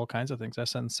pieces of all kinds of things.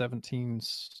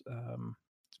 SN17's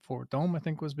forward dome, I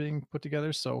think, was being put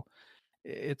together. So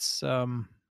it's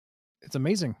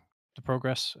amazing the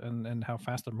progress and how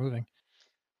fast they're moving.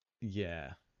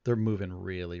 Yeah, they're moving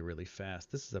really, really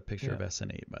fast. This is a picture Yeah, of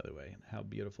SN8, by the way. And how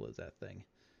beautiful is that thing?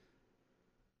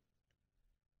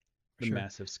 for The sure.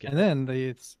 massive And skip. then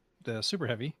the Super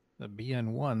Heavy, the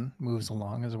BN1 moves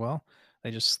along as well.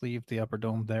 They just sleeved the upper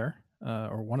dome there,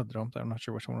 or one of the domes. I'm not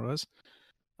sure which one it was.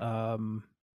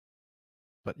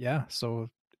 But yeah, so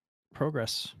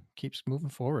progress keeps moving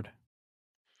forward.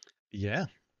 Yeah,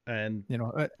 and You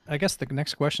know, I guess the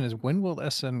next question is when will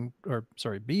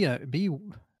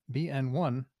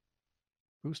BN1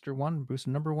 booster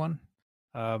number one,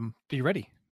 be ready?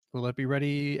 Will it be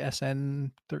ready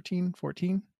SN 13,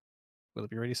 14? Will it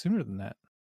be ready sooner than that?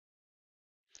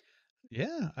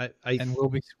 yeah, And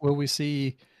will we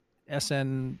see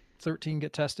SN 13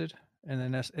 get tested,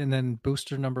 and then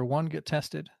booster number one get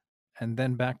tested, and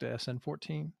then back to SN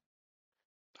 14?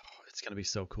 it's gonna be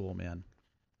so cool, man.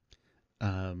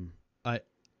 Um, I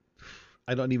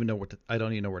I don't even know I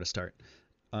don't even know where to start.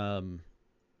 Um,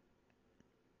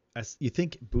 as you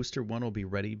think Booster One will be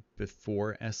ready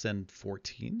before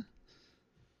SN14? I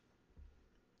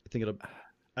think it'll.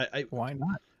 I Why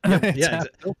not? yeah, It's yeah, half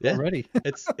built yeah. already.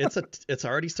 It's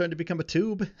already starting to become a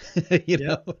tube. Yeah, It's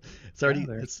yeah. already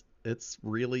it's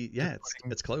really They're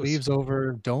putting it's close. sleeves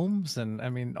over domes, and I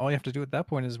mean, all you have to do at that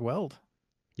point is weld.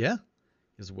 Yeah,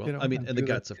 as well. You I know, mean, and and the do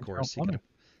the guts, of internal course. You plumbing.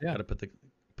 Yeah, gotta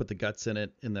put the guts in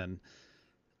it, and then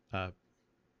uh,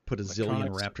 put a zillion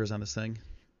electronics Raptors on this thing.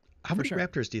 How for many sure.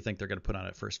 Raptors do you think they're gonna put on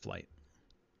at first flight?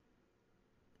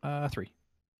 3.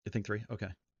 You think 3? Okay.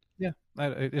 Yeah,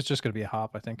 it's just going to be a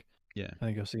hop. I think. Yeah, I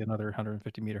think you'll see another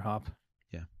 150-meter hop,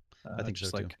 yeah. I think so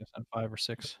just too. like SN5 or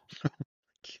 6.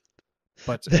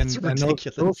 But That's and those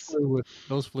ridiculous. flew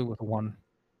with 1,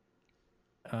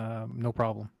 no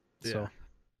problem. Yeah, So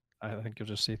I think you'll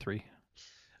just see 3.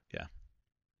 yeah.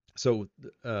 So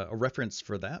a reference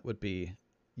for that would be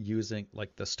using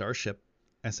like the Starship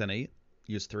SN8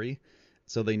 use 3,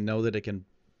 so they know that it can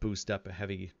boost up a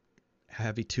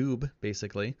heavy tube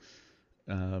basically.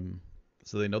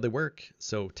 So they know they work.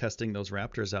 So testing those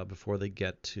Raptors out before they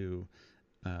get to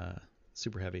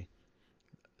Super Heavy,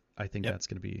 I think Yep. that's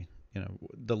going to be,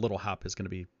 the little hop is going to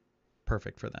be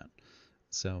perfect for that.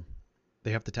 So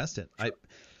they have to test it. I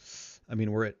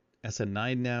mean, we're at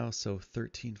SN9 now, so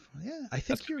 13. Yeah, I think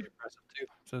That's pretty impressive too.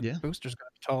 So Yeah. the booster's got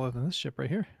to be taller than this ship right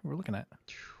here. We're looking at.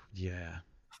 Yeah,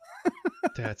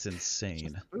 that's Just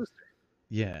insane. the booster.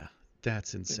 Yeah,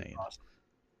 that's It's gonna be insane.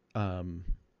 awesome.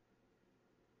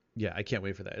 Yeah, I can't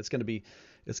wait for that. It's gonna be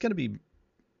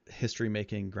history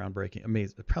making, groundbreaking,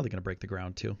 amazing. Probably gonna break the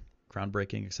ground too,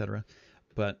 groundbreaking, etc.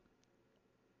 But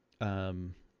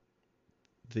um,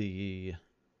 the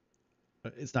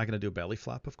it's not gonna do a belly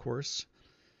flop, of course.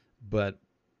 But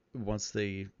once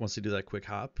they do that quick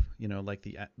hop, like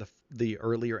the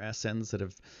earlier SNs that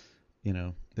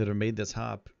have made this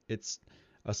hop, it's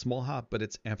a small hop, but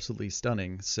it's absolutely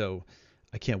stunning. So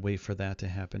I can't wait for that to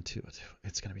happen too.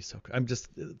 It's gonna be so cool.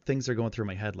 Things are going through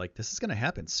my head like this is gonna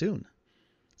happen soon.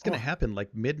 It's gonna happen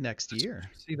like mid next year.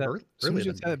 See that? As soon as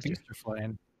you see that booster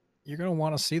flying, you're gonna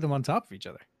want to see them on top of each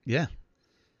other. Yeah.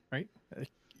 Right?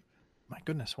 My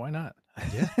goodness, why not?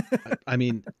 Yeah. I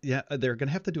mean, yeah, they're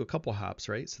gonna have to do a couple hops,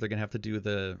 right? So they're gonna have to do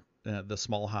the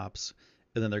small hops,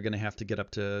 and then they're gonna have to get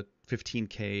up to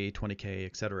 15K, 20K,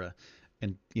 etc.,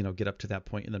 and get up to that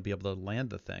point, and then be able to land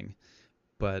the thing.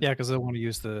 But yeah, because they'll want to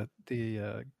use the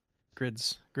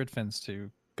grid fins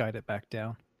to guide it back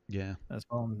down. Yeah. As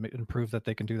well, and prove that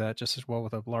they can do that just as well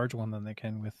with a large one than they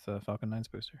can with Falcon 9's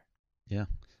booster. Yeah.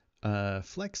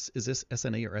 Flex, is this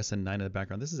SN8 or SN9 in the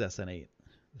background? This is SN8.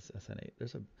 This is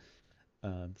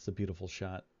SN8. It's a beautiful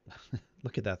shot.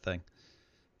 Look at that thing.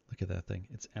 Look at that thing.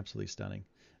 It's absolutely stunning.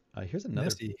 Here's another.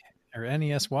 Nessie, or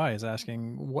NESY is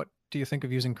asking, what do you think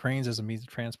of using cranes as a means of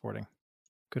transporting?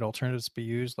 Could alternatives be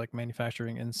used like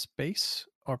manufacturing in space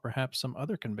or perhaps some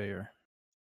other conveyor?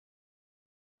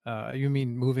 You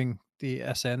mean moving the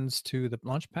SNs to the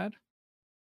launch pad?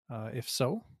 If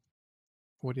so,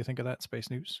 what do you think of that, Space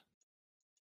News?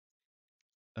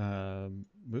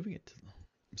 Moving it.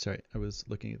 I'm sorry, I was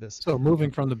looking at this. So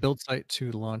moving from the build site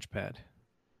to the launch pad.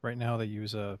 Right now they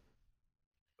use a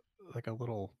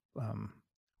little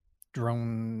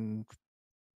drone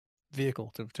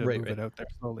vehicle to move it out there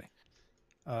slowly.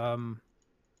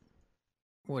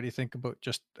 What do you think about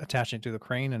just attaching it to the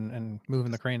crane and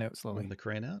moving the crane out slowly? Moving the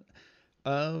crane out.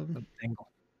 Dangle.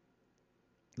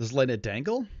 Just letting it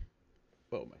dangle?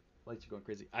 Oh, my lights are going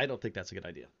crazy. I don't think that's a good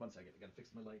idea. 1 second, I gotta fix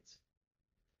my lights.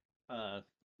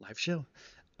 Live show.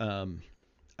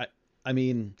 I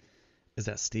mean, is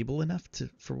that stable enough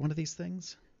for one of these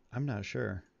things? I'm not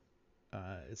sure.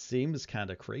 It seems kind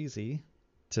of crazy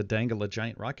to dangle a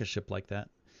giant rocket ship like that.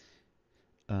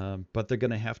 But they're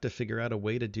going to have to figure out a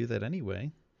way to do that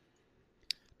anyway,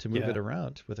 to move it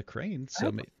around with a crane.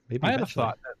 So maybe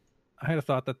eventually. I had a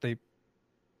thought that they,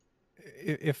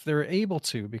 if they're able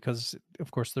to, because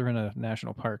of course they're in a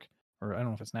national park, or I don't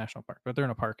know if it's national park, but they're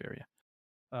in a park area.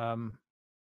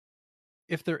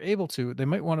 If they're able to, they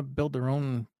might want to build their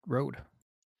own road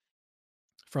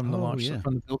from the launch,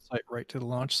 from the build site right to the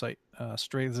launch site,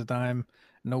 straight as a dime,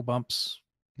 no bumps.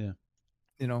 Yeah.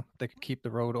 You know, they could keep the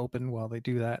road open while they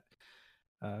do that.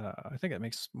 I think it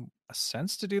makes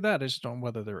sense to do that. I just don't know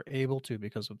whether they're able to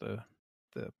because of the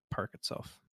park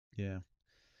itself. Yeah.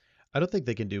 I don't think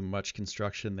they can do much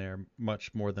construction there,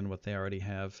 much more than what they already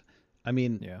have. I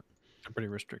mean, yeah, they're pretty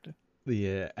restricted.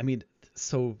 Yeah, I mean,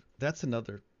 so that's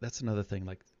another thing.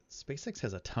 Like SpaceX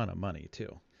has a ton of money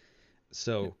too.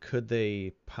 So could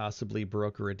they possibly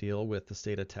broker a deal with the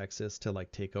state of Texas to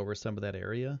like take over some of that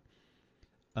area?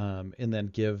 And then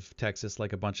give Texas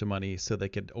like a bunch of money so they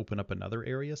could open up another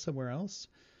area somewhere else.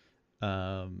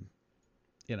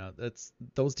 You know,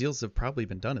 those deals have probably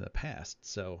been done in the past.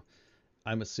 So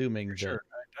I'm assuming that sure.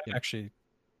 Actually,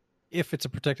 if it's a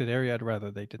protected area, I'd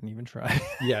rather they didn't even try.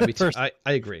 Yeah, me too. I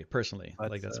agree personally.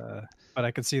 But, like that's. But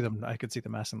I could see them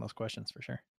asking those questions for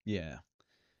sure. Yeah.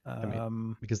 I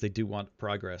mean, because they do want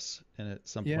progress, and at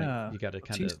some point you got to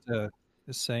kind of.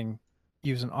 Is saying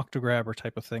use an octograbber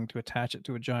type of thing to attach it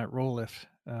to a giant roll lift.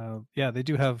 Yeah, they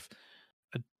do have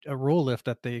a roll lift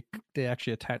that they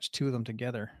actually attach two of them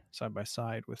together side by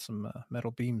side with some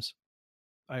metal beams.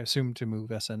 I assume to move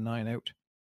SN9 out.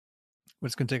 But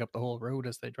it's going to take up the whole road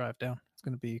as they drive down. It's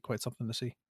going to be quite something to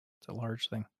see. It's a large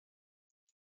thing.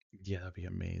 Yeah, that'd be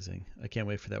amazing. I can't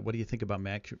wait for that. What do you think about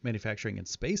manufacturing in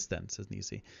space then, says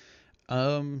Nisi?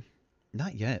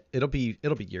 Not yet. It'll be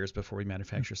years before we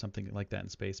manufacture something like that in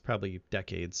space. Probably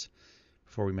decades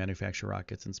before we manufacture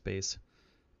rockets in space.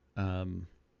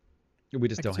 We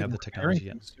just don't have the technology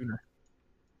yet. Sooner.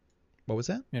 What was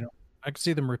that? You know, I could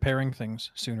see them repairing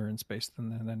things sooner in space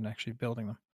than actually building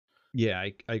them. Yeah,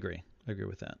 I agree. I agree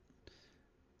with that.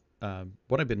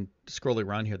 What I've been scrolling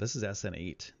around here, this is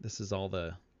SN8. This is all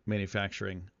the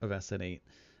manufacturing of SN8,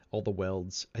 all the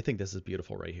welds. I think this is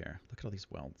beautiful right here. Look at all these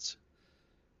welds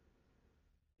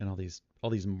and all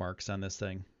these marks on this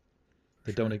thing.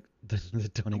 They don't exist.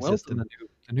 The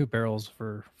new barrels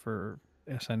for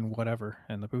SN whatever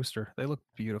and the booster, they look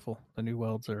beautiful. The new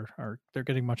welds are they're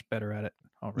getting much better at it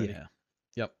already. Yeah.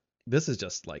 Yep. This is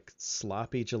just like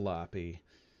sloppy jalopy.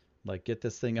 Like get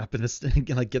this thing up in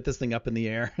the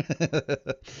air.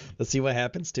 Let's see what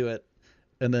happens to it,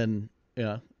 and then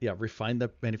refine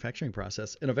the manufacturing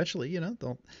process, and eventually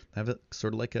they'll have it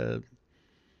sort of like a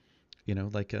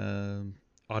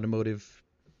automotive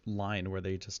line where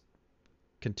they just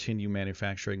continue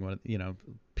manufacturing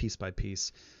piece by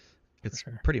piece. It's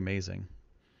pretty amazing.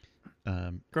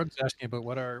 Grug's asking about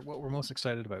what we're most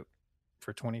excited about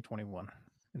for 2021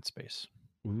 in space.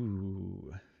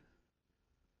 Ooh.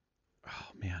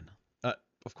 Oh man.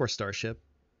 Of course Starship,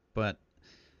 but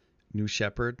New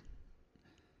Shepard,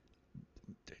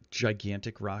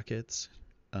 gigantic rockets.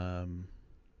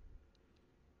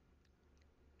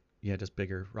 Yeah, just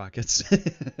bigger rockets.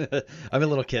 I'm a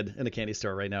little kid in a candy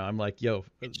store right now. I'm like, yo,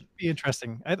 it should be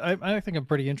interesting. I think I'm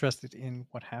pretty interested in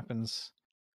what happens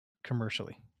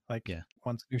commercially. Like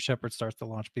once New Shepard starts to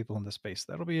launch people into space,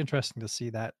 that'll be interesting to see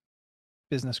that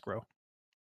business grow.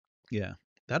 Yeah.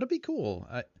 That'll be cool.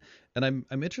 I'm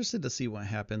interested to see what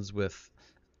happens with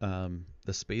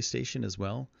the space station as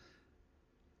well.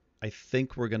 I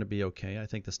think we're going to be okay. I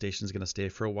think the station's going to stay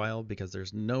for a while because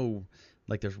there's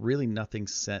really nothing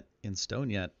set in stone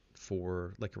yet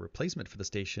for like a replacement for the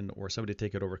station or somebody to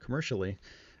take it over commercially.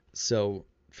 So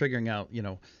figuring out,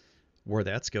 where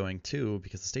that's going to,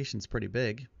 because the station's pretty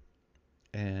big,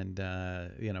 and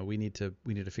we need to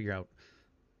figure out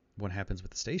what happens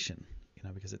with the station,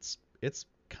 because it's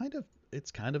kind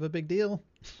of a big deal.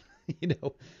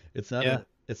 It's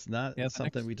not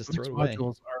something we just throw away.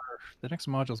 The next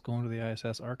modules going to the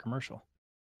ISS are commercial.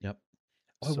 Yep.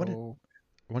 I want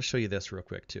to show you this real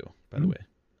quick too, by the way.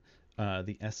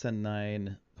 The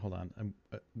SN9, hold on, I'm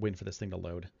waiting for this thing to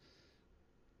load.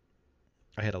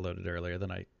 I had to load it earlier,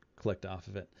 then I clicked off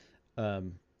of it.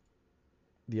 The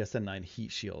SN9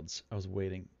 heat shields, I was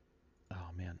waiting. Oh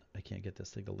man, I can't get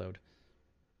this thing to load.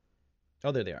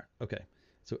 Oh, there they are. Okay.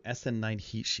 So SN9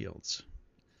 heat shields.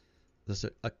 There's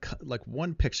like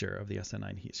one picture of the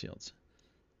SN9 heat shields.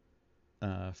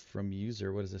 From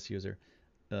user, what is this user?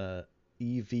 EVN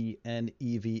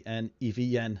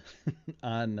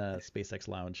on SpaceX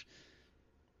Lounge.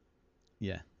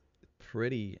 Yeah,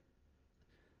 pretty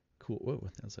cool. Whoa,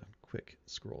 that was a quick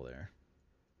scroll there.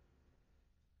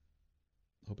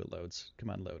 Hope it loads. Come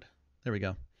on, load. There we go.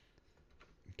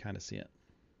 You can kind of see it.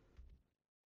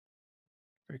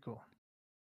 Very cool.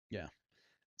 Yeah.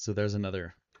 So there's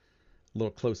another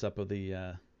little close up of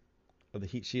the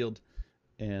heat shield,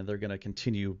 and they're going to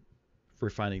continue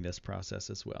refining this process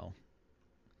as well.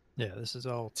 Yeah, this is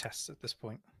all tests at this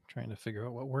point, trying to figure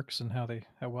out what works and how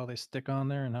well they stick on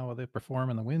there and how well they perform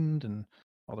in the wind and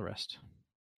all the rest.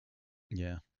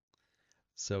 Yeah.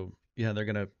 So yeah, they're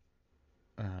going to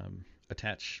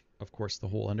attach, of course, the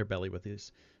whole underbelly with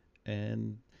these.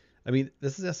 And I mean,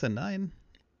 this is SN9.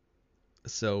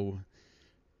 So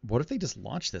what if they just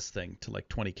launch this thing to like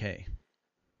 20K?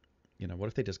 You know, what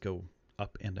if they just go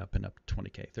up and up and up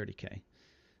 20K, 30K?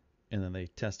 And then they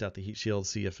test out the heat shield,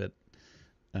 see if it,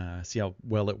 see how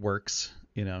well it works,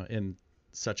 you know, in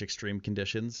such extreme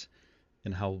conditions,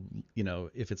 and how, you know,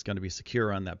 if it's going to be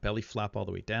secure on that belly flap all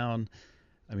the way down.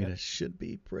 I mean, It should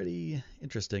be pretty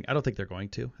interesting. I don't think they're going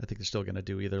to. I think they're still going to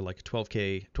do either like a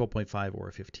 12K, 12.5 or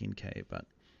a 15K, but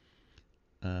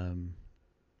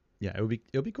yeah, it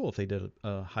would be cool if they did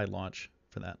a high launch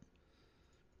for that.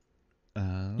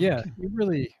 Yeah, okay. you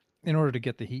really, in order to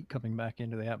get the heat coming back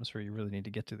into the atmosphere, you really need to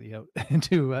get to the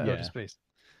outer space.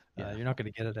 Yeah. You're not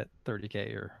going to get it at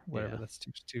 30K or whatever. Yeah. That's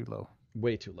too low.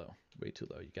 Way too low. Way too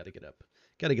low. You got to get up.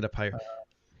 Got to get up higher.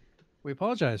 We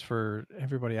apologize for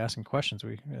everybody asking questions.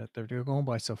 They're going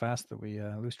by so fast that we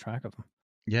lose track of them.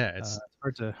 Yeah, it's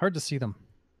hard to see them,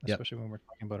 Yep. especially when we're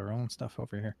talking about our own stuff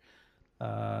over here.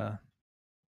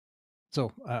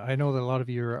 So I know that a lot of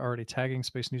you are already tagging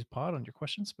Space News Pod on your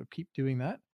questions, but keep doing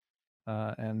that.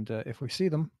 And if we see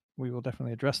them, we will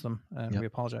definitely address them, and we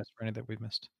apologize for any that we've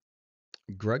missed.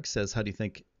 Grug says, how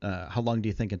long do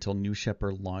you think until New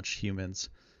Shepard launch humans?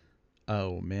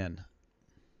 Oh man,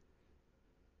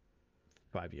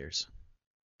 5 years.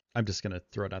 I'm just gonna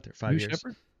throw it out there. 5 New years.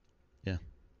 Shepard? Yeah.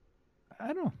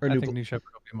 I don't know. Or I think New Shepard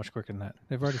will be much quicker than that.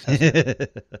 They've already tested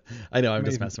it. I know. I'm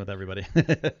Maybe. just messing with everybody.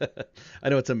 I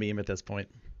know it's a meme at this point,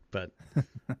 but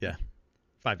yeah,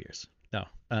 5 years. No,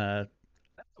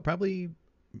 probably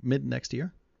mid next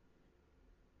year.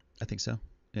 I think so.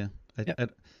 Yeah.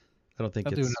 I don't think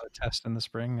I'll do it's another test in the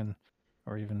spring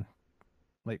or even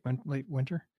late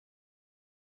winter.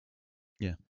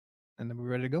 Yeah. And then we're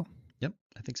ready to go. Yep,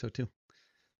 I think so too.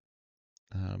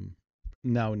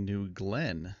 Now New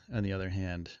Glenn, on the other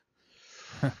hand,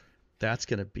 that's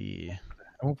gonna be.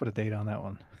 I won't put a date on that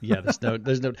one. Yeah,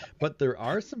 there's no, but there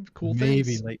are some cool Maybe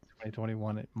things. late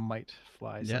 2021, it might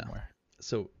fly somewhere.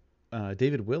 So,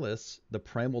 David Willis, the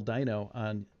Primal Dino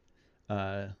on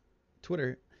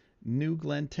Twitter, New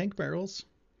Glenn tank barrels.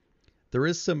 There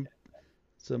is some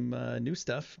new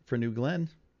stuff for New Glenn.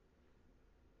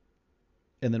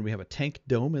 And then we have a tank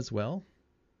dome as well.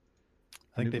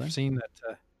 I think they've seen that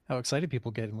how excited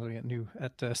people get looking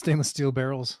at stainless steel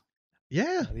barrels.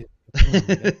 Yeah.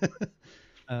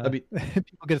 I mean,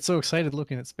 people get so excited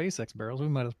looking at SpaceX barrels. We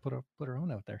might have put our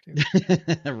own out there too.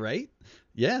 Right?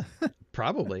 Yeah,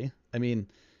 probably. I mean,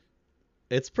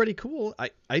 it's pretty cool.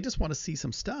 I just want to see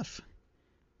some stuff.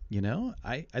 You know,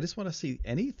 I just want to see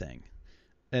anything,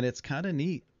 and it's kind of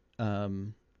neat.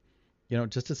 You know,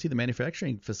 just to see the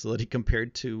manufacturing facility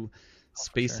compared to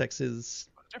SpaceX's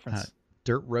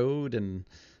dirt road, and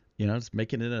you know, just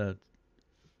making it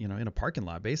in a parking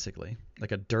lot, basically,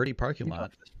 like a dirty parking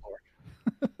lot.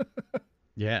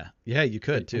 Yeah, you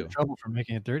could too. Trouble for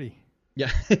making it dirty.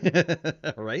 Yeah,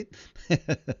 right.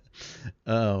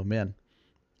 Oh man.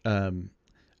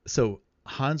 So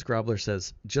Hans Grobler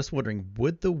says, just wondering,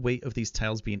 would the weight of these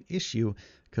tiles be an issue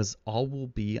because all will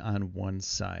be on one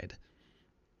side?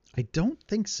 I don't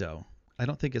think so. I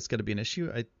don't think it's going to be an issue.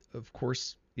 Of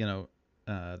course, you know,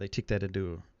 they take that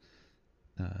into,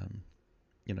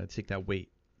 take that weight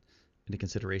into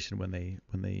consideration when they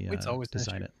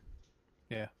design it.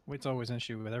 Yeah, weight's always an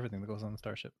issue with everything that goes on the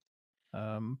Starship.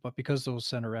 But because those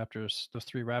center Raptors, those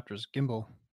three Raptors gimbal,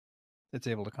 it's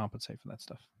able to compensate for that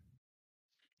stuff.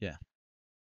 Yeah,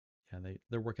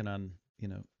 they're working on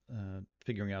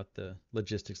figuring out the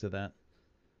logistics of that.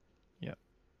 Yeah.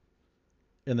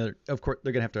 And of course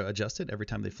they're gonna have to adjust it every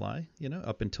time they fly,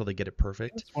 up until they get it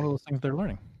perfect. It's one of those things they're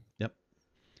learning. Yep.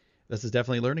 This is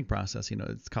definitely a learning process.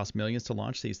 It's cost millions to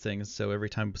launch these things, so every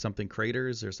time something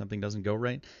craters or something doesn't go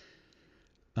right,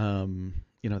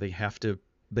 they have to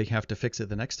fix it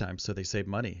the next time, so they save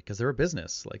money because they're a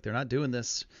business. Like, they're not doing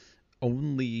this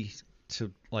only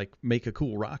to make a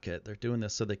cool rocket. They're doing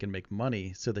this so they can make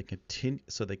money, so they can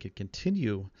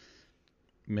continue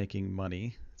making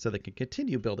money, so they can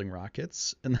continue building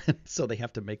rockets, and then so they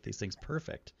have to make these things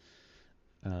perfect.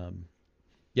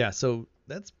 Yeah, so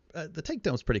that's the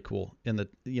takedown was pretty cool. In the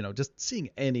just seeing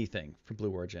anything from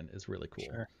Blue Origin is really cool.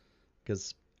 Sure.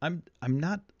 Because I'm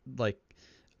not like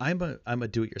I'm a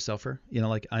do-it-yourselfer.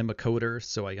 Like I'm a coder,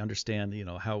 so I understand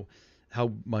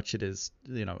how much it is,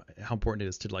 how important it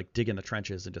is to like dig in the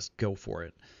trenches and just go for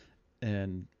it.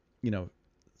 And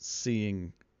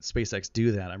seeing SpaceX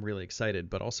do that, I'm really excited.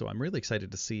 But also I'm really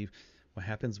excited to see what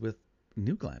happens with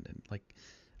New Glenn and like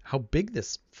how big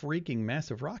this freaking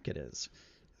massive rocket is.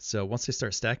 So once they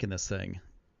start stacking this thing,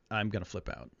 I'm gonna flip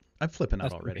out. I'm flipping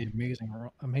out That's already.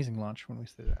 amazing launch when we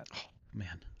say that. Oh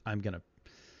man,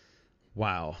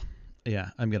 wow.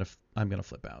 Yeah, I'm gonna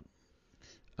flip out.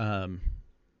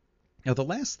 Now the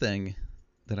last thing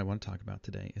that I want to talk about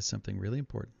today is something really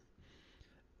important.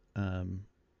 And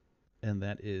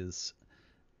that is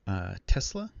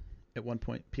Tesla. At one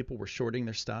point, people were shorting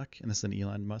their stock, and this is an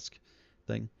Elon Musk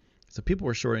thing. So people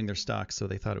were shorting their stock, so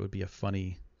they thought it would be a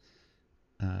funny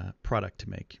product to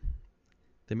make.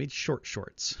 They made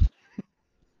shorts.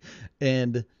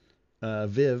 And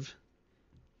Viv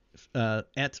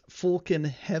at Fulken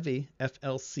Heavy,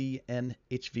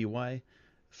 FLCNHVY,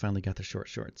 finally got the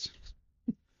shorts.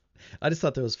 I just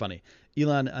thought that was funny.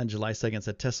 Elon on July 2nd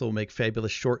said Tesla will make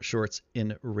fabulous shorts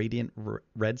in radiant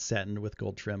red satin with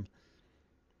gold trim.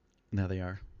 Now they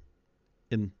are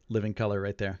in living color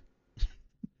right there.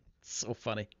 So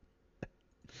funny.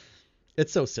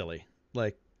 It's so silly.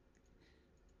 Like,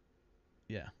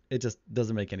 yeah, it just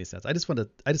doesn't make any sense. I just want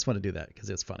to do that because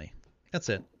it's funny. That's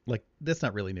it. Like, that's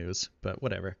not really news, but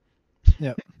whatever.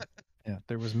 Yep. Yeah,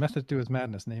 there was method to his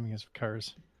madness naming his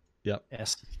cars. Yep.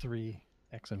 S3,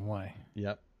 X, and Y.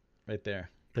 Yep. Right there.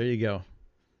 There you go.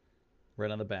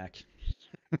 Right on the back.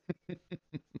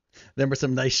 Them were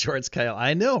some nice shorts, Kyle.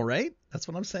 I know, right? That's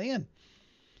what I'm saying.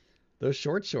 Those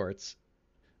shorts.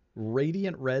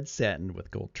 Radiant red satin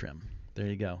with gold trim. There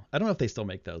you go. I don't know if they still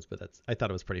make those, but I thought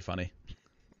it was pretty funny.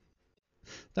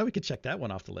 Now we could check that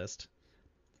one off the list.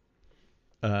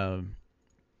 But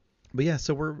yeah,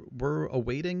 so we're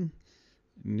awaiting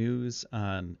news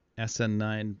on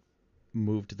SN9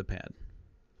 move to the pad.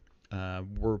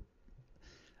 We're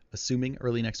assuming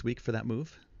early next week for that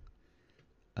move.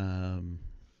 And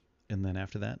then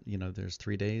after that, there's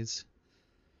 3 days,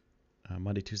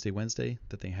 Monday, Tuesday, Wednesday,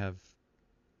 that they have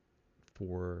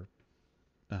for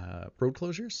road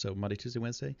closures. So Monday, Tuesday,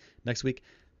 Wednesday. Next week,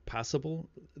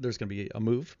 there's going to be a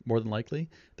move, more than likely.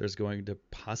 There's going to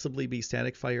possibly be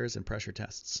static fires and pressure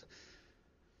tests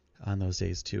on those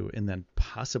days too. And then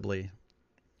possibly,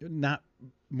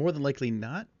 more than likely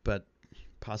not, but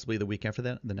possibly the week after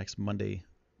that, the next Monday,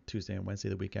 Tuesday, and Wednesday,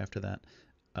 the week after that,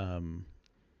 we're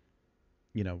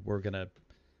going to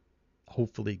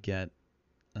hopefully get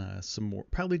some more,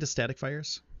 probably just static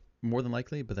fires, more than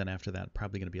likely, but then after that,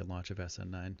 probably going to be a launch of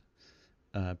SN9.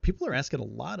 People are asking a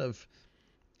lot of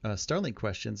Starlink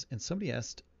questions, and somebody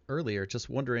asked earlier, just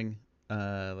wondering,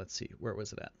 let's see, where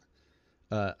was it at?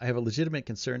 I have a legitimate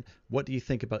concern. What do you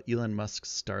think about Elon Musk's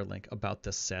Starlink, about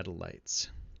the satellites?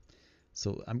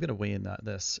 So I'm going to weigh in on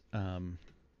this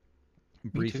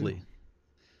briefly.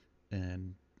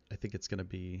 And I think it's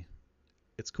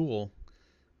cool,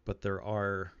 but there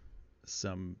are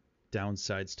some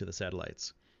downsides to the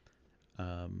satellites.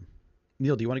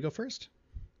 Neil, do you want to go first?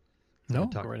 No,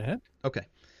 go right ahead. Okay.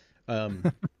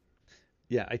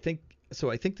 Yeah, I think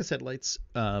the satellites,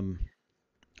 I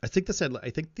think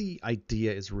the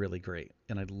idea is really great,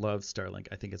 and I love Starlink.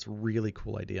 I think it's a really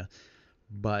cool idea,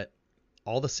 but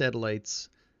all the satellites,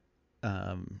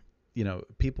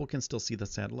 people can still see the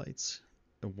satellites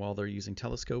while they're using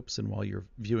telescopes and while you're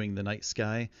viewing the night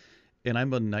sky. And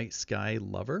I'm a night sky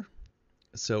lover,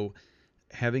 so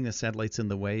having the satellites in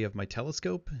the way of my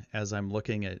telescope as I'm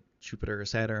looking at Jupiter or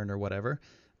Saturn or whatever,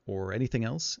 or anything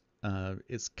else,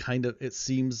 it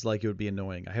seems like it would be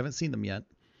annoying. I haven't seen them yet.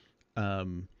 I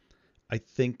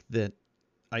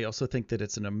also think that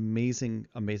it's an amazing,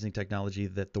 amazing technology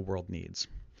that the world needs.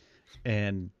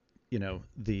 And,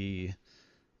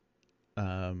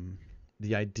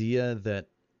 the idea that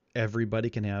everybody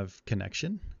can have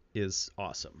connection is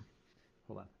awesome.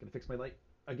 Hold on, gonna fix my light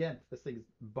again. This thing's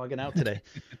bugging out today.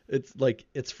 It's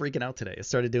freaking out today. It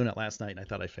started doing it last night, and I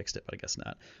thought I fixed it, but I guess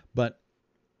not. But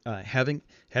having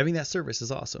that service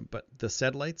is awesome. But the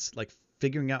satellites, like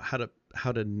figuring out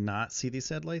how to not see these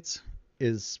satellites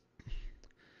is,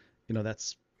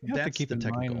 that's the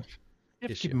technical You have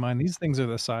to keep in mind, these things are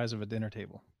the size of a dinner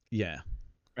table. Yeah.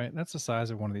 Right? That's the size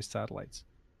of one of these satellites.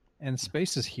 And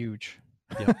space is huge.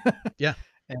 Yeah. Yeah.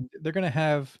 And they're going to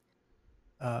have,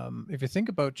 if you think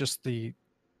about just the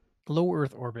low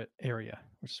Earth orbit area,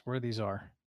 which is where these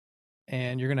are,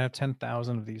 and you're going to have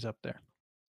 10,000 of these up there,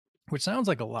 which sounds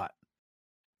like a lot.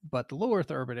 but the low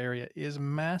Earth orbit area is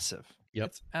massive. Yep.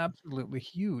 It's absolutely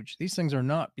huge. These things are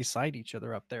not beside each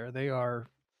other up there. They are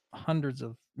hundreds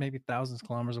of, maybe thousands of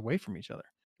kilometers away from each other.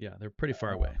 Yeah, they're pretty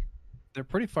far away. They're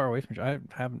pretty far away from each other.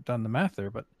 I haven't done the math there,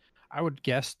 but I would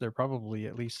guess they're probably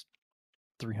at least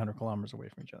 300 kilometers away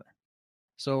from each other.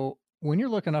 So when you're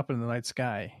looking up in the night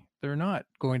sky, they're not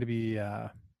going to be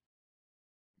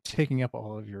taking up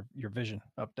all of your vision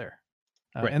up there.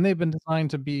 Right. And they've been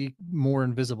designed to be more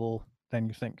invisible than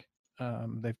you think.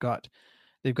 They've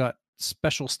got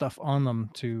special stuff on them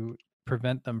to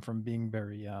prevent them from being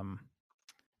very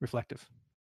reflective.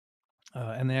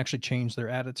 And they actually change their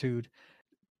attitude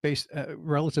based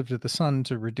relative to the sun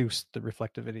to reduce the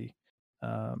reflectivity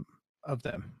of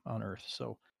them on Earth.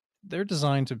 So they're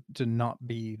designed to not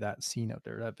be that seen out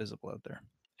there, that visible out there.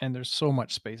 And there's so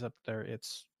much space up there,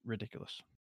 it's ridiculous.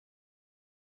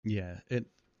 Yeah,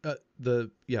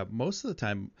 most of the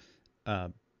time,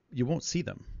 you won't see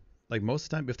them. Like most of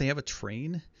the time, if they have a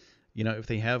train, if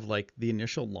they have like the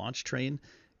initial launch train,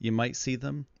 you might see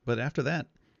them. But after that,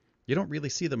 you don't really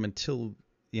see them until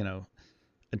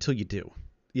you do.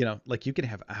 Like you can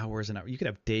have hours and hours, you could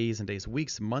have days and days,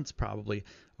 weeks, months probably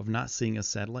of not seeing a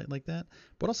satellite like that.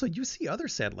 But also you see other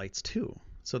satellites too.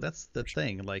 So that's the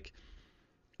thing. Like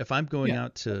if I'm going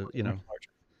out to,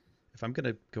 if I'm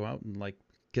going to go out and like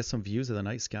get some views of the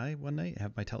night sky one night,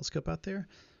 have my telescope out there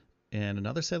and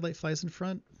another satellite flies in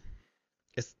front,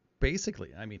 it's basically,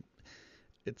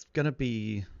 it's going to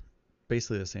be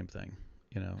basically the same thing.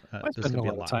 I spend a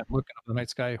lot of time looking up the night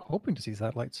sky, hoping to see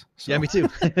satellites. So. Yeah, me too.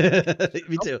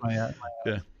 Me too. Yeah.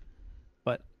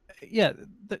 But yeah,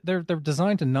 they're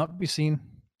designed to not be seen,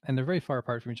 and they're very far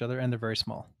apart from each other, and they're very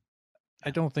small.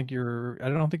 I don't think you'll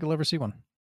ever see one,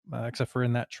 except for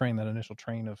in that initial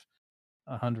train of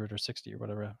 100 or 60 or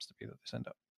whatever it happens to be that they send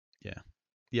up.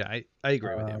 Yeah, I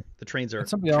agree with you. The trains are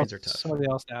somebody tough. Somebody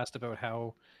else asked about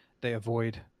how they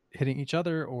avoid hitting each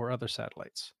other or other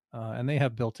satellites. And they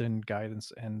have built-in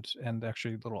guidance and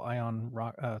actually little ion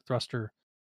thruster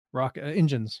rocket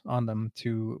engines on them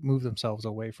to move themselves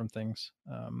away from things.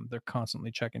 They're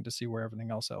constantly checking to see where everything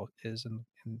else is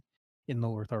in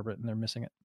low Earth orbit, and they're missing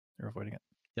it. They're avoiding it.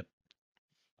 Yep.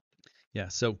 Yeah.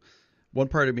 So one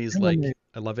part of me is like,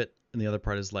 I love it, and the other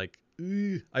part is like,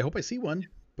 I hope I see one,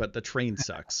 but the train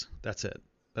sucks. That's it.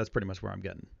 That's pretty much where I'm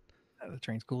getting. The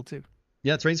train's cool too.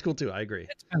 Yeah, train's cool too. I agree.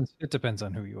 It depends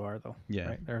on who you are, though. Yeah.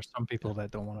 Right? There are some people that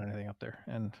don't want anything up there,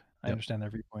 and I understand their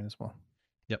viewpoint as well.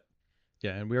 Yep.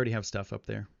 Yeah, and we already have stuff up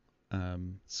there.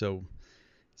 So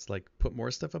it's like put more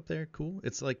stuff up there. Cool.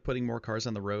 It's like putting more cars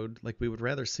on the road. Like we would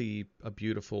rather see a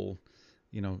beautiful,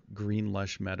 green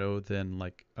lush meadow than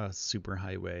like a super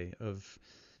highway of,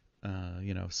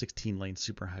 16-lane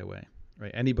super highway.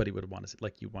 Right? Anybody would want to see,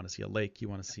 like you want to see a lake, you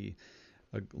want to see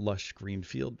a lush green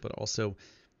field, but also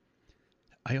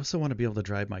I also want to be able to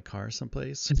drive my car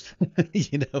someplace,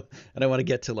 and I want to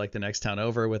get to like the next town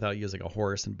over without using a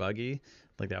horse and buggy.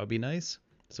 Like that would be nice.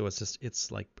 So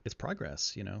it's like, it's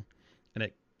progress, and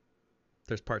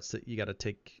there's parts that you got to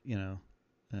take,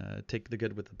 take the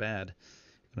good with the bad.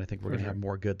 And I think we're going to have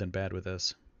more good than bad with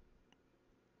this.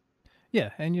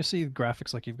 Yeah. And you see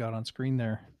graphics like you've got on screen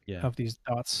there of these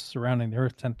dots surrounding the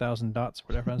Earth, 10,000 dots,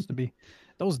 whatever it has to be.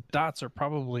 Those dots are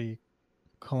probably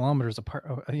kilometers apart,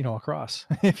 across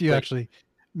if you actually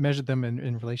measured them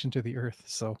in relation to the Earth.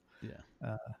 So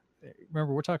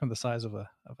remember, we're talking the size of a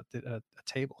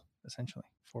table, essentially,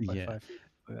 4x5 feet,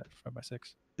 5x6.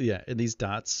 Yeah, and these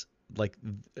dots, like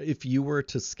if you were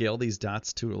to scale these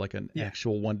dots to like an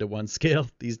actual 1-to-1 scale,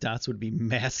 these dots would be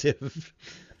massive.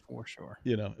 For sure.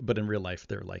 But in real life,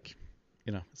 they're like,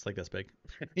 it's like this big.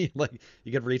 Like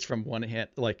you could reach from one hand,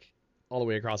 like all the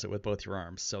way across it with both your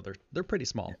arms. So they're pretty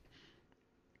small.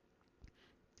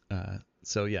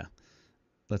 So yeah,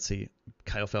 let's see.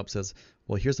 Kyle Phelps says,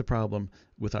 well, here's the problem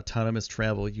with autonomous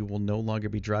travel. You will no longer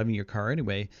be driving your car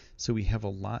anyway. So we have a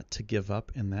lot to give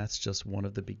up. And that's just one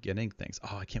of the beginning things.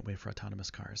 Oh, I can't wait for autonomous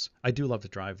cars. I do love to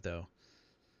drive though.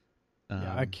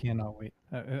 I cannot wait.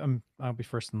 I'll be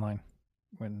first in line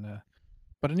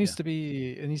but it needs to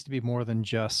be more than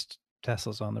just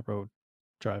Teslas on the road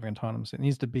driving autonomous. It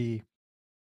needs to be,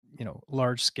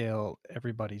 large scale.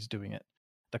 Everybody's doing it.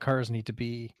 The cars need to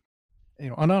be,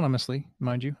 anonymously,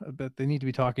 mind you, but they need to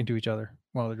be talking to each other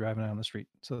while they're driving down the street,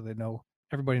 so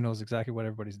everybody knows exactly what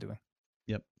everybody's doing.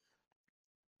 Yep.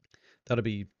 That'll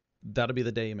be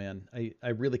the day, man. I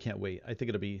really can't wait. I think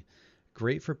it'll be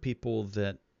great for people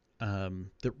that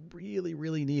really,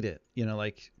 really need it.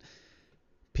 Like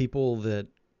people that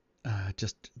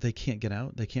just, they can't get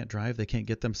out, they can't drive, they can't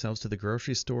get themselves to the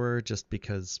grocery store just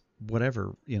because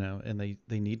whatever, and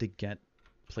they need to get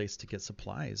place to get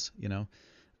supplies,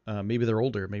 Maybe they're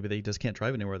older. Maybe they just can't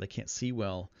drive anywhere. They can't see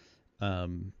well.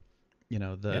 And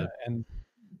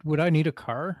would I need a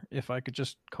car if I could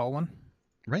just call one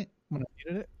Right. when I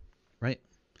needed it? Right.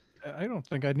 I don't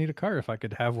think I'd need a car if I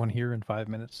could have one here in 5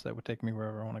 minutes. That would take me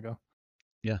wherever I want to go.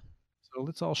 Yeah. So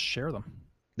let's all share them.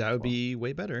 That would be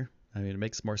way better. I mean, it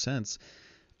makes more sense.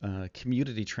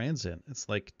 Community transit. It's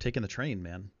like taking the train,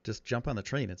 man. Just jump on the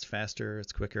train. It's faster.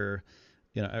 It's quicker.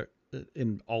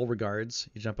 In all regards,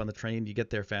 you jump on the train, you get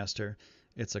there faster.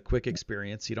 It's a quick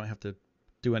experience. You don't have to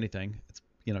do anything. It's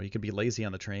you can be lazy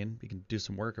on the train. You can do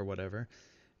some work or whatever,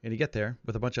 and you get there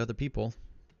with a bunch of other people,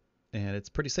 and it's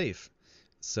pretty safe.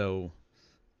 So,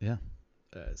 yeah.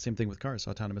 Same thing with cars.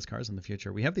 Autonomous cars in the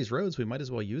future. We have these roads. We might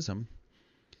as well use them.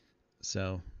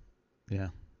 So, yeah.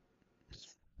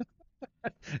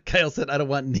 Kyle said, I don't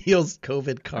want Neil's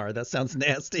COVID car. That sounds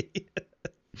nasty.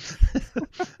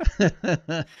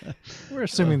 We're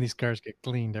assuming these cars get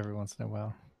cleaned every once in a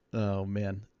while. Oh,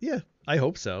 man. Yeah, I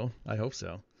hope so.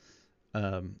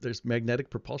 There's magnetic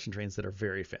propulsion trains that are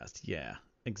very fast. Yeah,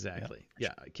 exactly.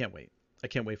 Yeah, I can't wait. I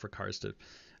can't wait for cars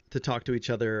to talk to each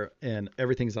other, and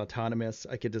everything's autonomous.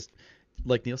 I could just,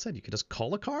 like Neil said, you could just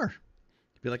call a car.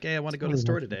 Be like, hey, I want to go to the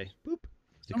store today. Boop.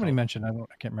 Somebody mentioned, I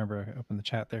can't remember, I opened the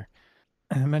chat there.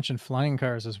 I mentioned flying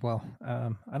cars as well.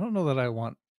 I don't know that I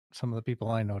want some of the people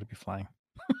I know to be flying.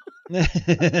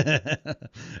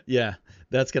 Yeah,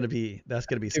 that's gonna be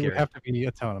scary. It would have to be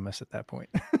autonomous at that point.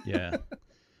 Yeah.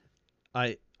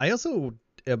 I also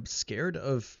am scared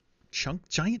of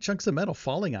giant chunks of metal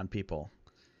falling on people.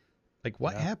 Like,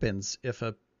 what happens if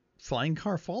a flying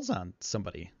car falls on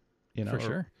somebody? For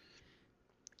sure.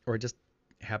 Or just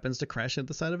happens to crash into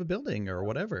the side of a building or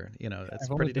whatever. It's I've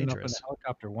pretty only been dangerous. up in a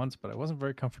helicopter once, but I wasn't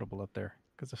very comfortable up there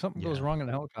because if something goes wrong in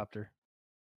a helicopter,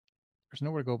 there's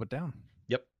nowhere to go but down.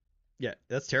 Yep. Yeah,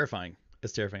 that's terrifying.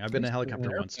 It's terrifying. I've been in a helicopter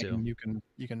once too.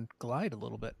 You can glide a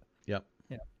little bit. Yep.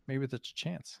 Yeah, maybe there's a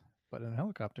chance, but in a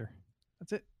helicopter,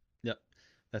 that's it. Yep.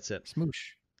 That's it.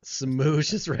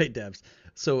 Smoosh is right, Debs.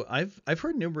 So I've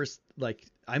heard numerous, like,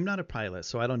 I'm not a pilot,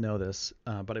 so I don't know this,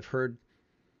 but I've heard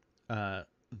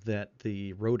that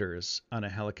the rotors on a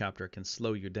helicopter can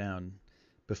slow you down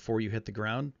before you hit the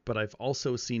ground. But I've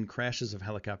also seen crashes of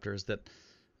helicopters that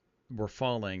were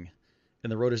falling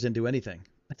and the rotors didn't do anything.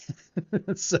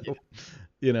 So,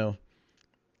 I'm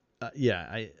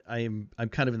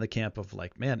kind of in the camp of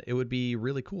like, man, it would be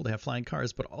really cool to have flying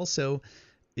cars, but also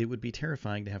it would be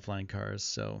terrifying to have flying cars.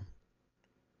 So,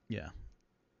 yeah,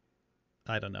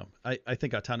 I don't know. I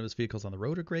think autonomous vehicles on the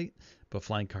road are great, but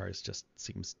flying cars just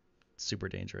seems super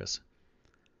dangerous.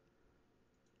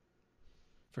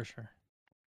 For sure.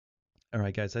 All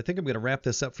right, guys, I think I'm going to wrap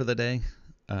this up for the day.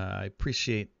 I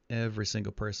appreciate every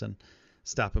single person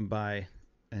stopping by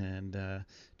and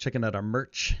checking out our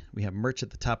merch. We have merch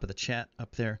at the top of the chat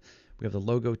up there. We have the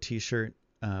logo t-shirt.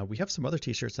 We have some other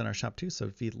t-shirts in our shop too. So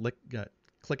if you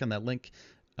click on that link,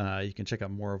 you can check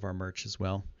out more of our merch as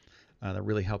well. That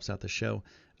really helps out the show.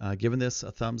 Giving this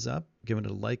a thumbs up, giving it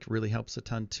a like really helps a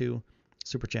ton too.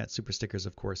 Super chat, super stickers,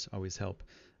 of course, always help.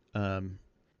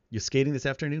 You skating this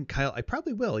afternoon? Kyle, I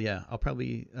probably will. Yeah, I'll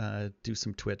probably do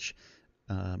some Twitch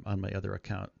on my other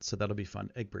account. So that'll be fun.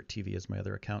 Egbert TV is my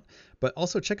other account. But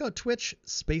also check out Twitch,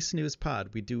 Space News Pod.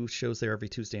 We do shows there every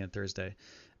Tuesday and Thursday.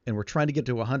 And we're trying to get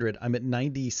to 100. I'm at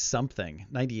 90 something,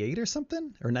 98 or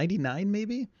something, or 99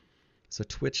 maybe. So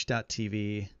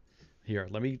twitch.tv. Here,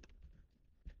 let me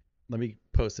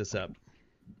post this up.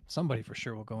 Somebody for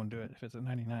sure will go and do it if it's at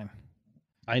 99.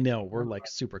 I know, we're like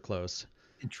super close.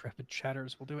 Intrepid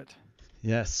chatters will do it.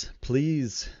 Yes,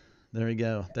 please. There we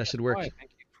go. That should work. Thank you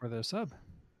for the sub.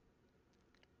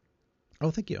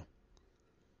 Oh, thank you.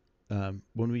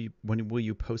 When will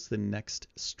you post the next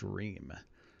stream?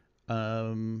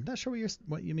 Not sure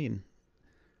what you mean.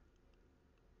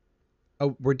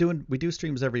 Oh, we do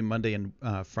streams every Monday and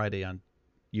Friday on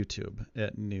YouTube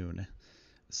at noon.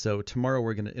 So tomorrow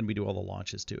and we do all the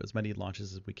launches too, as many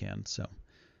launches as we can. So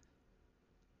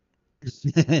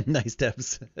nice,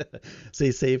 Debs.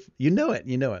 Stay safe. You know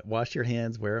it. Wash your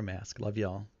hands. Wear a mask. Love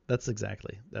y'all. That's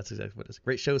exactly what it is.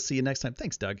 Great show. See you next time.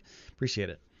 Thanks, Doug. Appreciate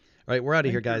it. All right, we're out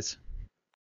of here, guys.